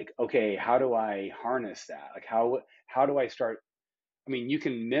about like, okay, how do I harness that? Like how do I start? I mean, you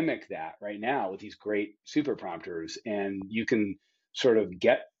can mimic that right now with these great super prompters, and you can sort of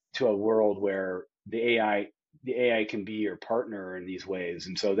get to a world where the AI can be your partner in these ways.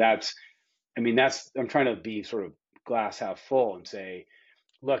 And so I'm trying to be sort of glass half full and say,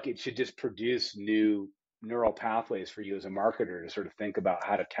 look, it should just produce new neural pathways for you as a marketer to sort of think about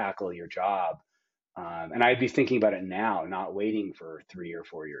how to tackle your job. And I'd be thinking about it now, not waiting for 3 or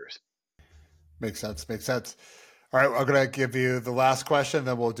 4 years. Makes sense. All right, I'm going to give you the last question,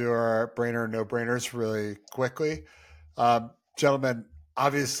 then we'll do our brainer and no brainers really quickly. Gentlemen,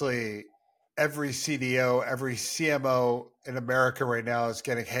 obviously every CDO, every CMO in America right now is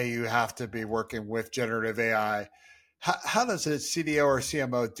getting, hey, you have to be working with generative AI. How does a CDO or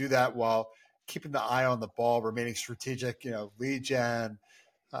CMO do that while keeping the eye on the ball, remaining strategic, you know, lead gen,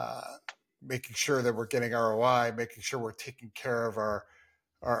 making sure that we're getting ROI, making sure we're taking care of our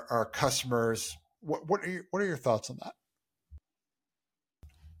customers? What are your thoughts on that?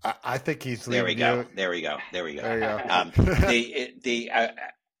 I think he's there. We go.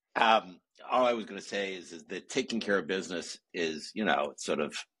 All I was going to say is that taking care of business is, you know, it's sort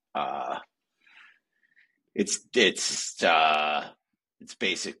of it's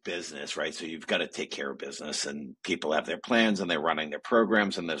basic business, right? So you've got to take care of business, and people have their plans and they're running their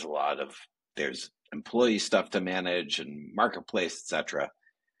programs, and there's employee stuff to manage and marketplace, etc.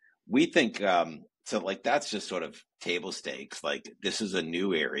 We think so, like, that's just sort of table stakes. Like, this is a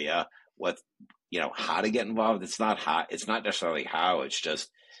new area. How to get involved. It's not necessarily how, it's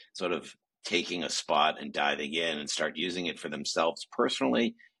just sort of taking a spot and diving in and start using it for themselves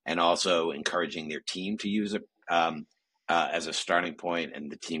personally, and also encouraging their team to use it as a starting point,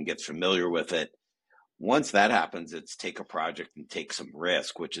 and the team gets familiar with it. Once that happens, it's take a project and take some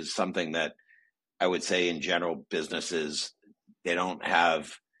risk, which is something that I would say in general businesses, they're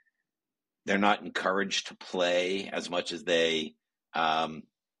not encouraged to play as much as they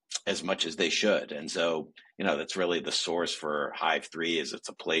should. And so, you know, that's really the source for Hive 3, is it's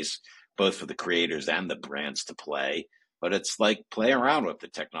a place both for the creators and the brands to play, but it's like play around with the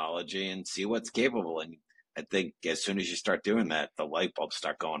technology and see what's capable. And I think as soon as you start doing that, the light bulbs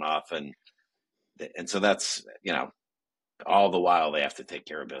start going off. And so that's, you know, all the while they have to take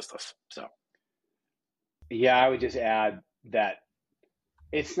care of business. So. Yeah, I would just add that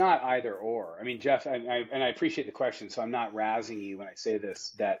it's not either or. I mean, Jeff, and I appreciate the question, so I'm not razzing you when I say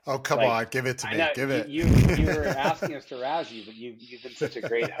this. Come on, give it to me. Give it. You were asking us to razz you, but you've been such a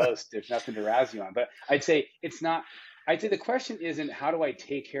great host. There's nothing to razz you on. But I'd say it's not I'd say the question isn't how do I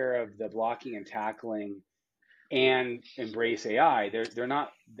take care of the blocking and tackling and embrace AI. They're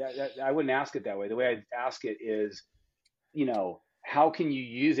not. I wouldn't ask it that way. The way I'd ask it is, how can you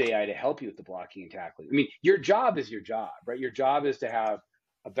use AI to help you with the blocking and tackling? I mean, your job is your job, right? Your job is to have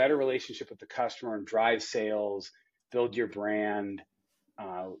a better relationship with the customer and drive sales, build your brand,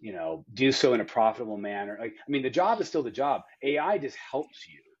 do so in a profitable manner. The job is still the job. AI just helps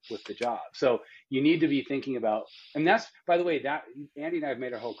you with the job. So you need to be thinking about, and that's, by the way, that Andy and I have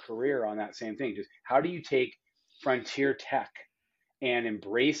made our whole career on that same thing. Just how do you take frontier tech and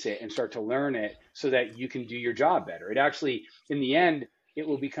embrace it and start to learn it so that you can do your job better? It actually, in the end, it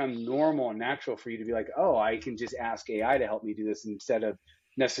will become normal and natural for you to be like, oh, I can just ask AI to help me do this instead of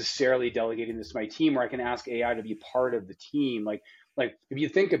necessarily delegating this to my team, or I can ask AI to be part of the team. Like if you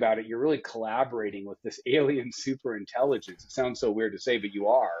think about it, you're really collaborating with this alien super intelligence. It sounds so weird to say, but you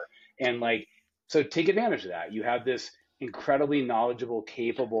are. And so take advantage of that. You have this incredibly knowledgeable,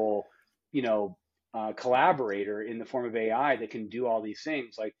 capable, collaborator in the form of AI that can do all these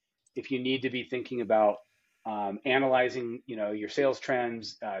things. Like if you need to be thinking about analyzing, your sales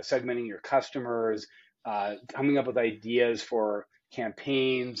trends, segmenting your customers, coming up with ideas for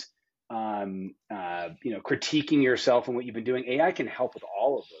campaigns, critiquing yourself and what you've been doing, AI can help with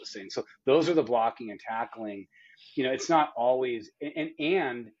all of those things. So those are the blocking and tackling. It's not always,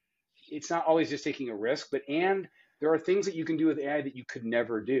 and it's not always just taking a risk, but there are things that you can do with AI that you could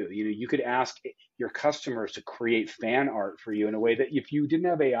never do. You could ask your customers to create fan art for you in a way that if you didn't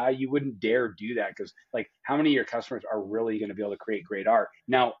have AI, you wouldn't dare do that, because how many of your customers are really going to be able to create great art?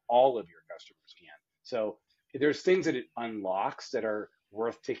 Now all of your customers can. So there's things that it unlocks that are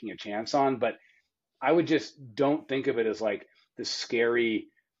worth taking a chance on, but I would just don't think of it as this scary,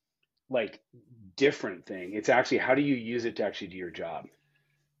 different thing. It's actually, how do you use it to actually do your job?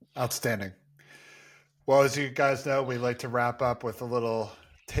 Outstanding. Well, as you guys know, we like to wrap up with a little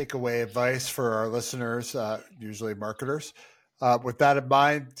takeaway advice for our listeners, usually marketers. With that in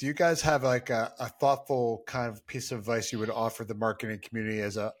mind, do you guys have a thoughtful kind of piece of advice you would offer the marketing community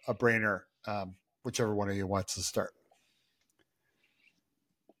as a brainer? Whichever one of you wants to start.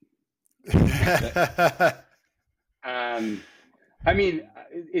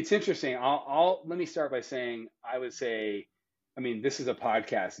 It's interesting. Let me start by saying, I would say, this is a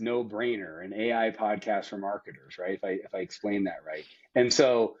podcast, No Brainer, an AI podcast for marketers, right? If I explain that right. And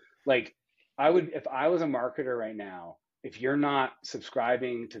so if I was a marketer right now, if you're not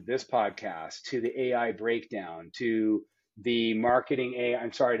subscribing to this podcast, to the AI breakdown, to the marketing AI,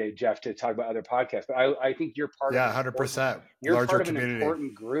 I'm sorry to Jeff to talk about other podcasts, but I think you're part of 100%. You're larger part of community. An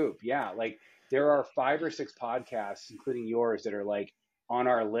important group. Yeah. There are 5 or 6 podcasts, including yours, that are on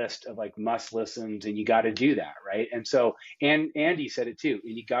our list of must listens, and you got to do that. Right. And so, and Andy said it too,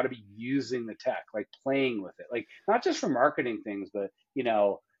 and you got to be using the tech, playing with it, not just for marketing things, but,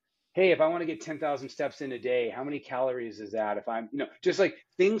 hey, if I want to get 10,000 steps in a day, how many calories is that? If I'm, just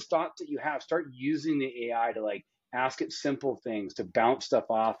thoughts that you have, start using the AI to ask it simple things to bounce stuff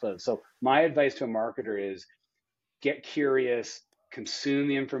off of. So my advice to a marketer is get curious, consume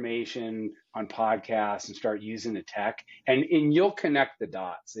the information on podcasts, and start using the tech, and you'll connect the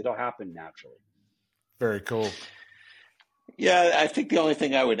dots. It'll happen naturally. Very cool. Yeah, I think the only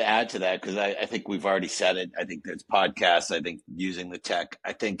thing I would add to that, because I think we've already said it, I think there's podcasts, I think using the tech,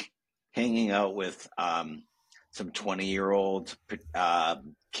 I think hanging out with some 20-year-old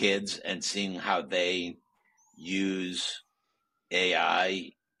kids and seeing how they use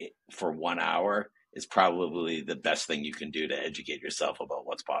AI for 1 hour is probably the best thing you can do to educate yourself about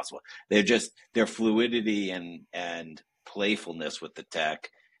what's possible. Their fluidity and playfulness with the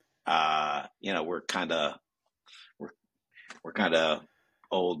tech. We're kind of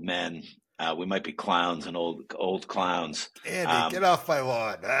old men. We might be clowns and old clowns. Andy, get off my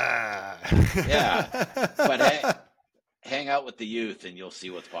lawn. Yeah, but hang out with the youth and you'll see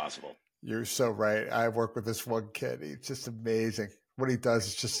what's possible. You're so right. I work with this one kid. He's just amazing. What he does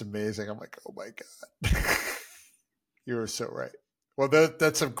is just amazing. I'm like, oh my God. You were so right. Well,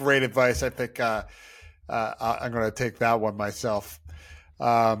 that's some great advice. I think I'm going to take that one myself.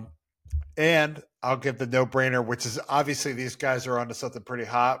 And I'll give the no-brainer, which is obviously these guys are onto something pretty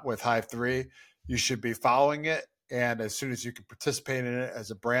hot with Hive 3. You should be following it. And as soon as you can participate in it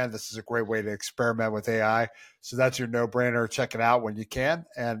as a brand, this is a great way to experiment with AI. So that's your no-brainer. Check it out when you can.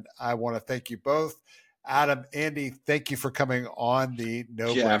 And I want to thank you both. Adam, Andy, thank you for coming on the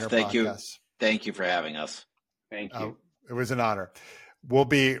No Brainer podcast. Thank you for having us. Thank you. It was an honor. We'll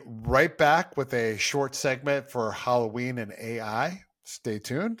be right back with a short segment for Halloween and AI. Stay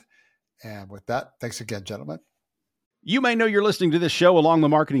tuned. And with that, thanks again, gentlemen. You may know you're listening to this show along the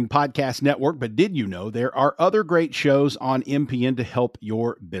Marketing Podcast Network, but did you know there are other great shows on MPN to help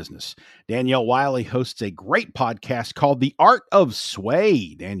your business? Danielle Wiley hosts a great podcast called The Art of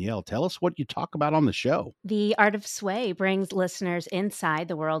Sway. Danielle, tell us what you talk about on the show. The Art of Sway brings listeners inside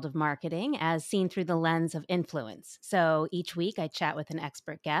the world of marketing as seen through the lens of influence. So each week I chat with an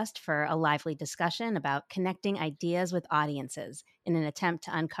expert guest for a lively discussion about connecting ideas with audiences in an attempt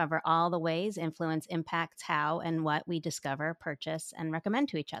to uncover all the ways influence impacts how and what we discover, purchase, and recommend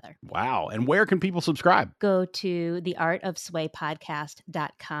to each other. Wow. And where can people subscribe? Go to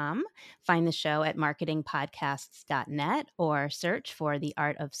theartofswaypodcast.com, find the show at marketingpodcasts.net, or search for The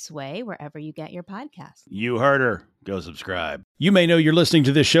Art of Sway wherever you get your podcasts. You heard her. Go subscribe. You may know you're listening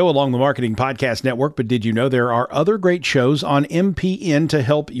to this show along the Marketing Podcast Network, but did you know there are other great shows on MPN to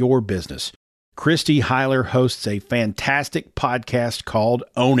help your business? Christy Heiler hosts a fantastic podcast called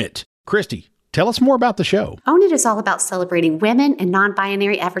Own It. Christy, tell us more about the show. Own It is all about celebrating women and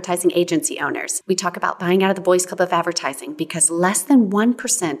non-binary advertising agency owners. We talk about buying out of the Boys Club of Advertising because less than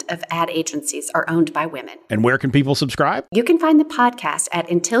 1% of ad agencies are owned by women. And where can people subscribe? You can find the podcast at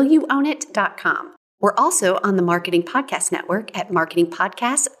untilyouownit.com. We're also on the Marketing Podcast Network at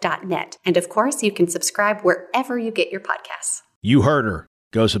marketingpodcasts.net. And of course, you can subscribe wherever you get your podcasts. You heard her.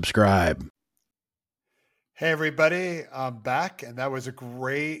 Go subscribe. Hey, everybody. I'm back, and that was a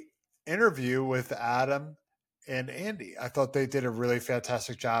great interview with Adam and Andy. I thought they did a really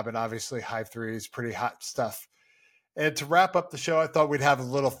fantastic job, and obviously Hive 3 is pretty hot stuff. And to wrap up the show, I thought we'd have a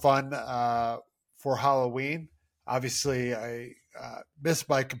little fun for Halloween. Obviously, I miss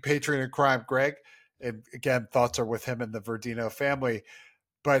my compatriot in crime, Greg. And again, thoughts are with him and the Verdino family.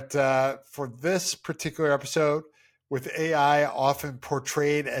 But for this particular episode, with AI often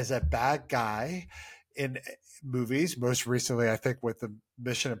portrayed as a bad guy in movies, most recently, I think with the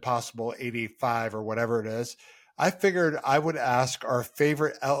Mission Impossible 85 or whatever it is, I figured I would ask our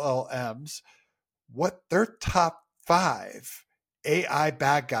favorite LLMs what their top 5 AI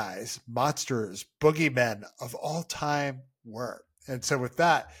bad guys, monsters, boogeymen of all time were. And so with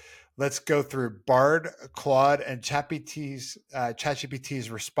that, let's go through Bard, Claude, and ChatGPT's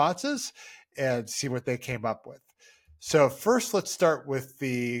responses and see what they came up with. So first, let's start with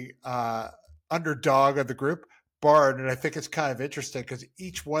the underdog of the group, Bard. And I think it's kind of interesting because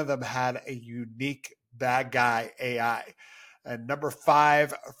each one of them had a unique bad guy AI. And number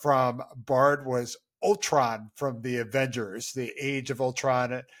 5 from Bard was Ultron from the Avengers, the Age of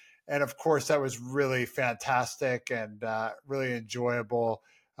Ultron. And of course, that was really fantastic and really enjoyable.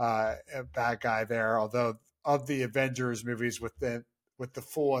 A bad guy there. Although of the Avengers movies with the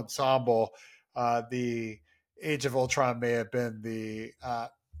full ensemble, the Age of Ultron may have been the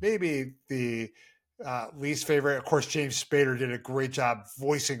maybe the least favorite. Of course, James Spader did a great job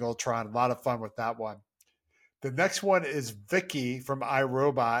voicing Ultron. A lot of fun with that one. The next one is Vicky from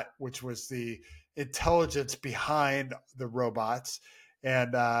iRobot, which was the intelligence behind the robots.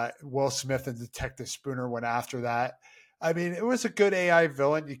 And Will Smith and Detective Spooner went after that. I mean, it was a good AI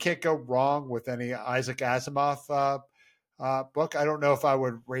villain. You can't go wrong with any Isaac Asimov book. I don't know if I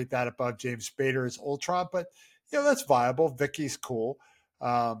would rate that above James Spader's Ultron, but that's viable. Vicky's cool.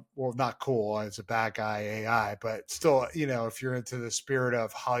 Well, not cool as a bad guy AI, but still, if you're into the spirit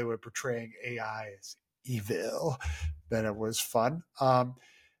of Hollywood portraying AI as evil, then it was fun.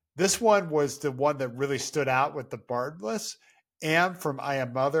 This one was the one that really stood out with the Bard list. Am from I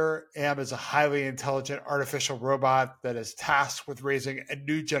Am Mother. Am is a highly intelligent artificial robot that is tasked with raising a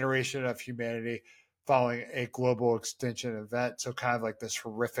new generation of humanity following a global extinction event. So kind of like this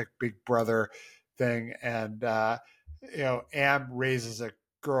horrific Big Brother thing. And, Am raises a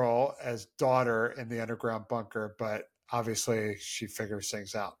girl as daughter in the underground bunker, but obviously she figures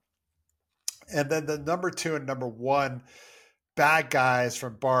things out. And then the number 2 and number 1 bad guys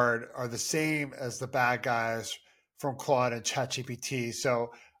from Bard are the same as the bad guys from Claude and ChatGPT.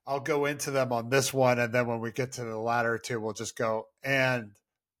 So I'll go into them on this one. And then when we get to the latter 2, we'll just go and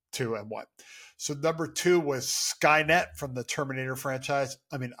 2 and 1. So number 2 was Skynet from the Terminator franchise.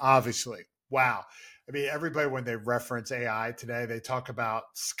 I mean, obviously, wow. I mean, everybody, when they reference AI today, they talk about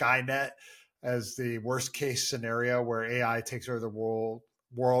Skynet as the worst case scenario where AI takes over the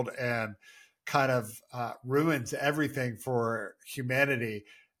world and kind of ruins everything for humanity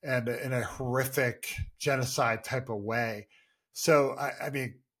and in a horrific genocide type of way. So, I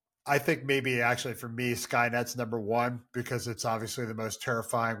mean, I think maybe actually for me, Skynet's number 1 because it's obviously the most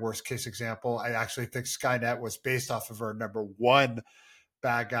terrifying worst case example. I actually think Skynet was based off of our number 1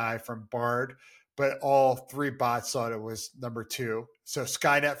 bad guy from Bard, but all 3 bots thought it was number 2. So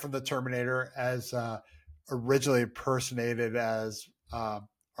Skynet from the Terminator as originally impersonated as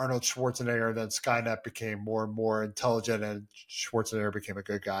Arnold Schwarzenegger. Then Skynet became more and more intelligent, and Schwarzenegger became a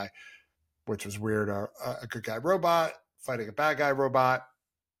good guy, which was weird. A good guy robot fighting a bad guy robot,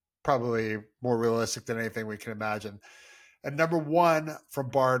 probably more realistic than anything we can imagine. And number one from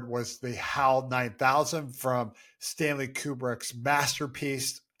Bard was the HAL 9000 from Stanley Kubrick's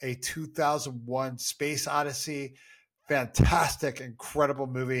masterpiece, a 2001 Space Odyssey. Fantastic, incredible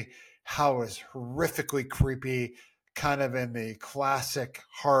movie. HAL was horrifically creepy, kind of in the classic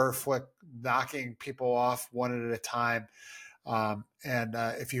horror flick, knocking people off one at a time.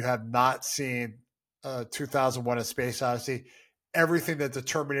 If you have not seen 2001 A Space Odyssey, everything that the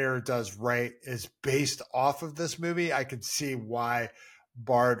Terminator does right is based off of this movie. I can see why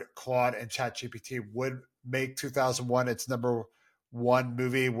Bard, Claude, and ChatGPT would make 2001 its number one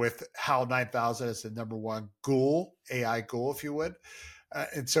movie, with HAL 9000 as the number one ghoul, AI ghoul, if you would.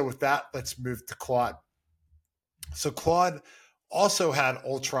 And so with that, let's move to Claude. So Claude also had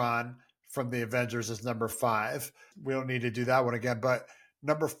Ultron from the Avengers as number 5. We don't need to do that one again, but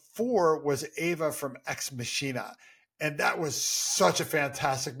number 4 was Ava from Ex Machina. And that was such a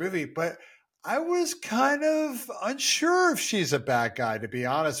fantastic movie, but I was kind of unsure if she's a bad guy, to be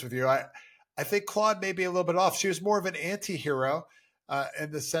honest with you. I think Claude may be a little bit off. She was more of an anti-hero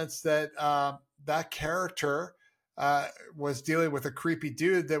in the sense that that character was dealing with a creepy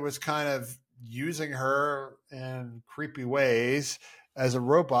dude that was kind of using her in creepy ways as a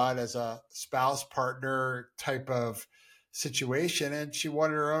robot, as a spouse partner type of situation. And she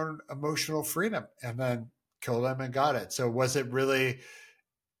wanted her own emotional freedom, and then killed him and got it. So was it really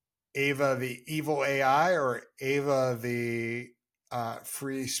Ava the evil AI, or Ava the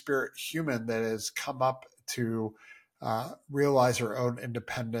free spirit human that has come up to realize her own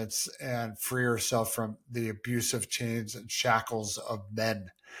independence and free herself from the abusive chains and shackles of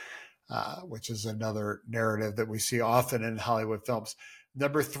men, which is another narrative that we see often in Hollywood films.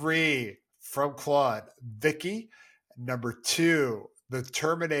 Number 3 from Claude, Vicky. Number 2, The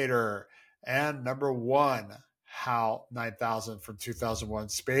Terminator. And number 1, HAL 9000 from 2001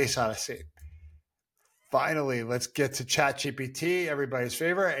 Space Odyssey. Finally, let's get to ChatGPT, everybody's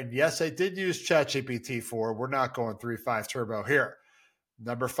favorite. And yes, I did use ChatGPT 4. We're not going 3.5 turbo here.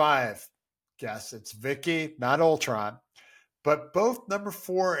 Number 5, guess it's Vicky, not Ultron. But both number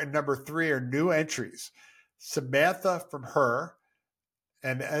 4 and number 3 are new entries. Samantha from Her.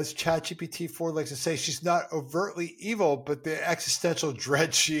 And as ChatGPT 4 likes to say, she's not overtly evil, but the existential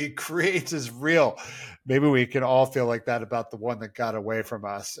dread she creates is real. Maybe we can all feel like that about the one that got away from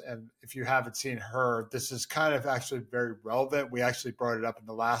us. And if you haven't seen Her, this is kind of actually very relevant. We actually brought it up in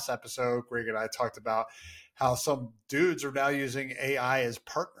the last episode. Greg and I talked about how some dudes are now using AI as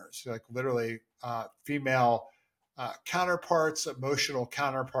partners, like literally female counterparts, emotional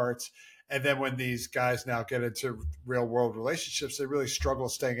counterparts. And then when these guys now get into real world relationships, they really struggle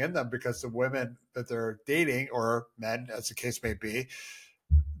staying in them because the women that they're dating, or men, as the case may be,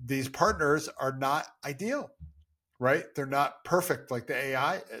 these partners are not ideal, right? They're not perfect like the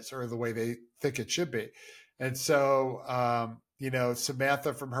AI is, or the way they think it should be. And so,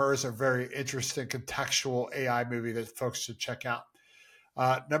 Samantha from Her is a very interesting contextual AI movie that folks should check out.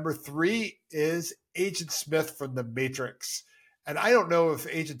 Number 3 is Agent Smith from The Matrix. And I don't know if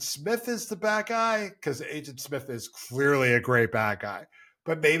Agent Smith is the bad guy, because Agent Smith is clearly a great bad guy,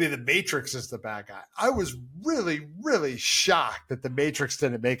 but maybe The Matrix is the bad guy. I was really, really shocked that The Matrix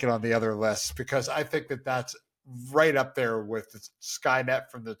didn't make it on the other lists, because I think that that's right up there with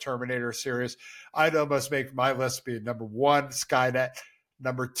Skynet from the Terminator series. I'd almost make my list be number 1, Skynet,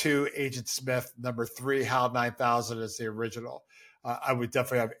 number 2, Agent Smith, number 3, HAL 9000 is the original. I would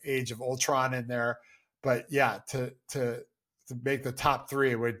definitely have Age of Ultron in there. But yeah, to make the top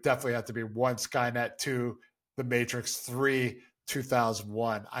 3, it would definitely have to be 1, Skynet, 2, The Matrix, 3,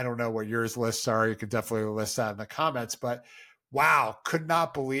 2001. I don't know what yours lists are. You can definitely list that in the comments. But wow, could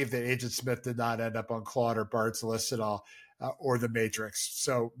not believe that Agent Smith did not end up on Claude or Bard's list at all, or The Matrix.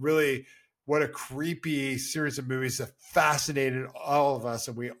 So really, what a creepy series of movies that fascinated all of us,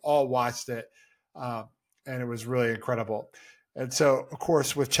 and we all watched it. And it was really incredible. And so, of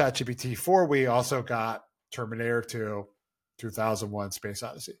course, with ChatGPT 4, we also got Terminator 2, 2001 Space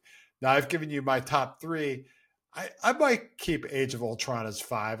Odyssey. Now, I've given you my top 3. I might keep Age of Ultron as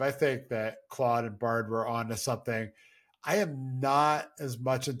 5. I think that Claude and Bard were onto something. I am not as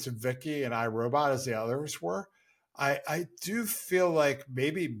much into Vicky and iRobot as the others were. I do feel like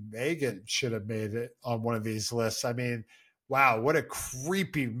maybe Megan should have made it on one of these lists. I mean, wow, what a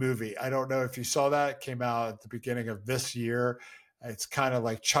creepy movie. I don't know if you saw that. It came out at the beginning of this year. It's kind of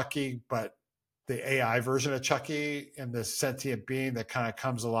like Chucky, but the AI version of Chucky, and this sentient being that kind of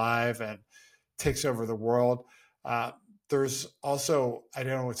comes alive and takes over the world. there's also, I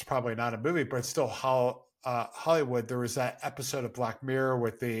know it's probably not a movie, but it's still Hollywood. There was that episode of Black Mirror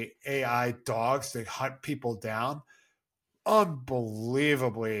with the AI dogs that hunt people down.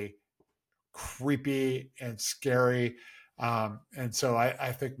 Unbelievably creepy and scary. And so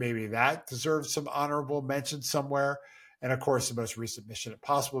I think maybe that deserves some honorable mention somewhere. And of course, the most recent Mission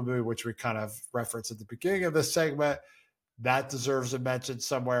Impossible movie, which we kind of referenced at the beginning of this segment, that deserves a mention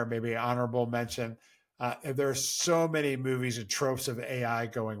somewhere, maybe an honorable mention. There are so many movies and tropes of AI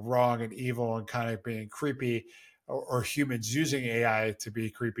going wrong and evil and kind of being creepy, or humans using AI to be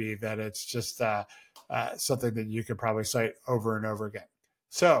creepy, that it's just something that you could probably cite over and over again.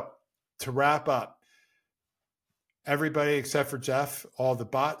 So to wrap up, everybody except for Jeff, all the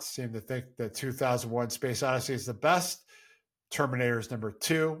bots seem to think that 2001 Space Odyssey is the best. Terminator is number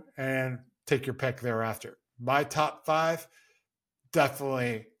 2, and take your pick thereafter. My top 5,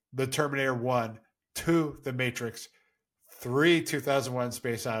 definitely the Terminator 1, 2, The Matrix, 3, 2001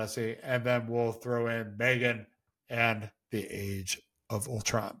 Space Odyssey, and then we'll throw in Megan and The Age of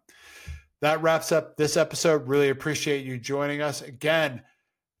Ultron. That wraps up this episode. Really appreciate you joining us. Again,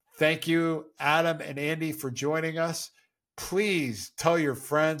 thank you, Adam and Andy, for joining us. Please tell your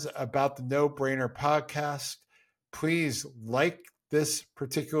friends about the No Brainer podcast. Please like this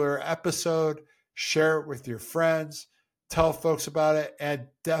particular episode, share it with your friends, tell folks about it, and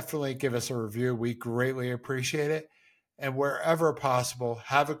definitely give us a review. We greatly appreciate it. And wherever possible,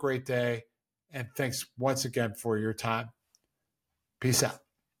 have a great day. And thanks once again for your time. Peace out.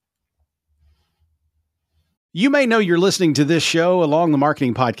 You may know you're listening to this show along the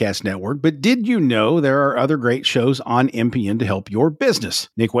Marketing Podcast Network, but did you know there are other great shows on MPN to help your business?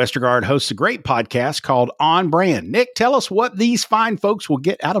 Nick Westergaard hosts a great podcast called On Brand. Nick, tell us what these fine folks will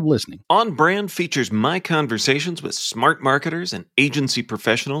get out of listening. On Brand features my conversations with smart marketers and agency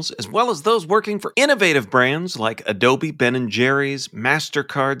professionals, as well as those working for innovative brands like Adobe, Ben & Jerry's,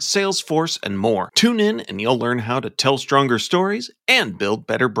 MasterCard, Salesforce, and more. Tune in and you'll learn how to tell stronger stories and build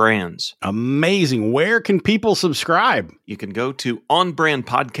better brands. Amazing. Where can people subscribe? You can go to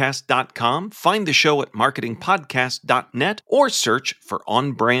onbrandpodcast.com, find the show at marketingpodcast.net, or search for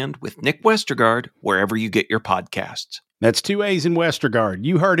On Brand with Nick Westergaard wherever you get your podcasts. That's 2 A's in Westergaard.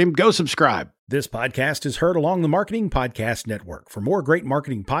 You heard him. Go subscribe. This podcast is heard along the Marketing Podcast Network. For more great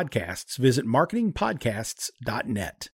marketing podcasts, visit marketingpodcasts.net.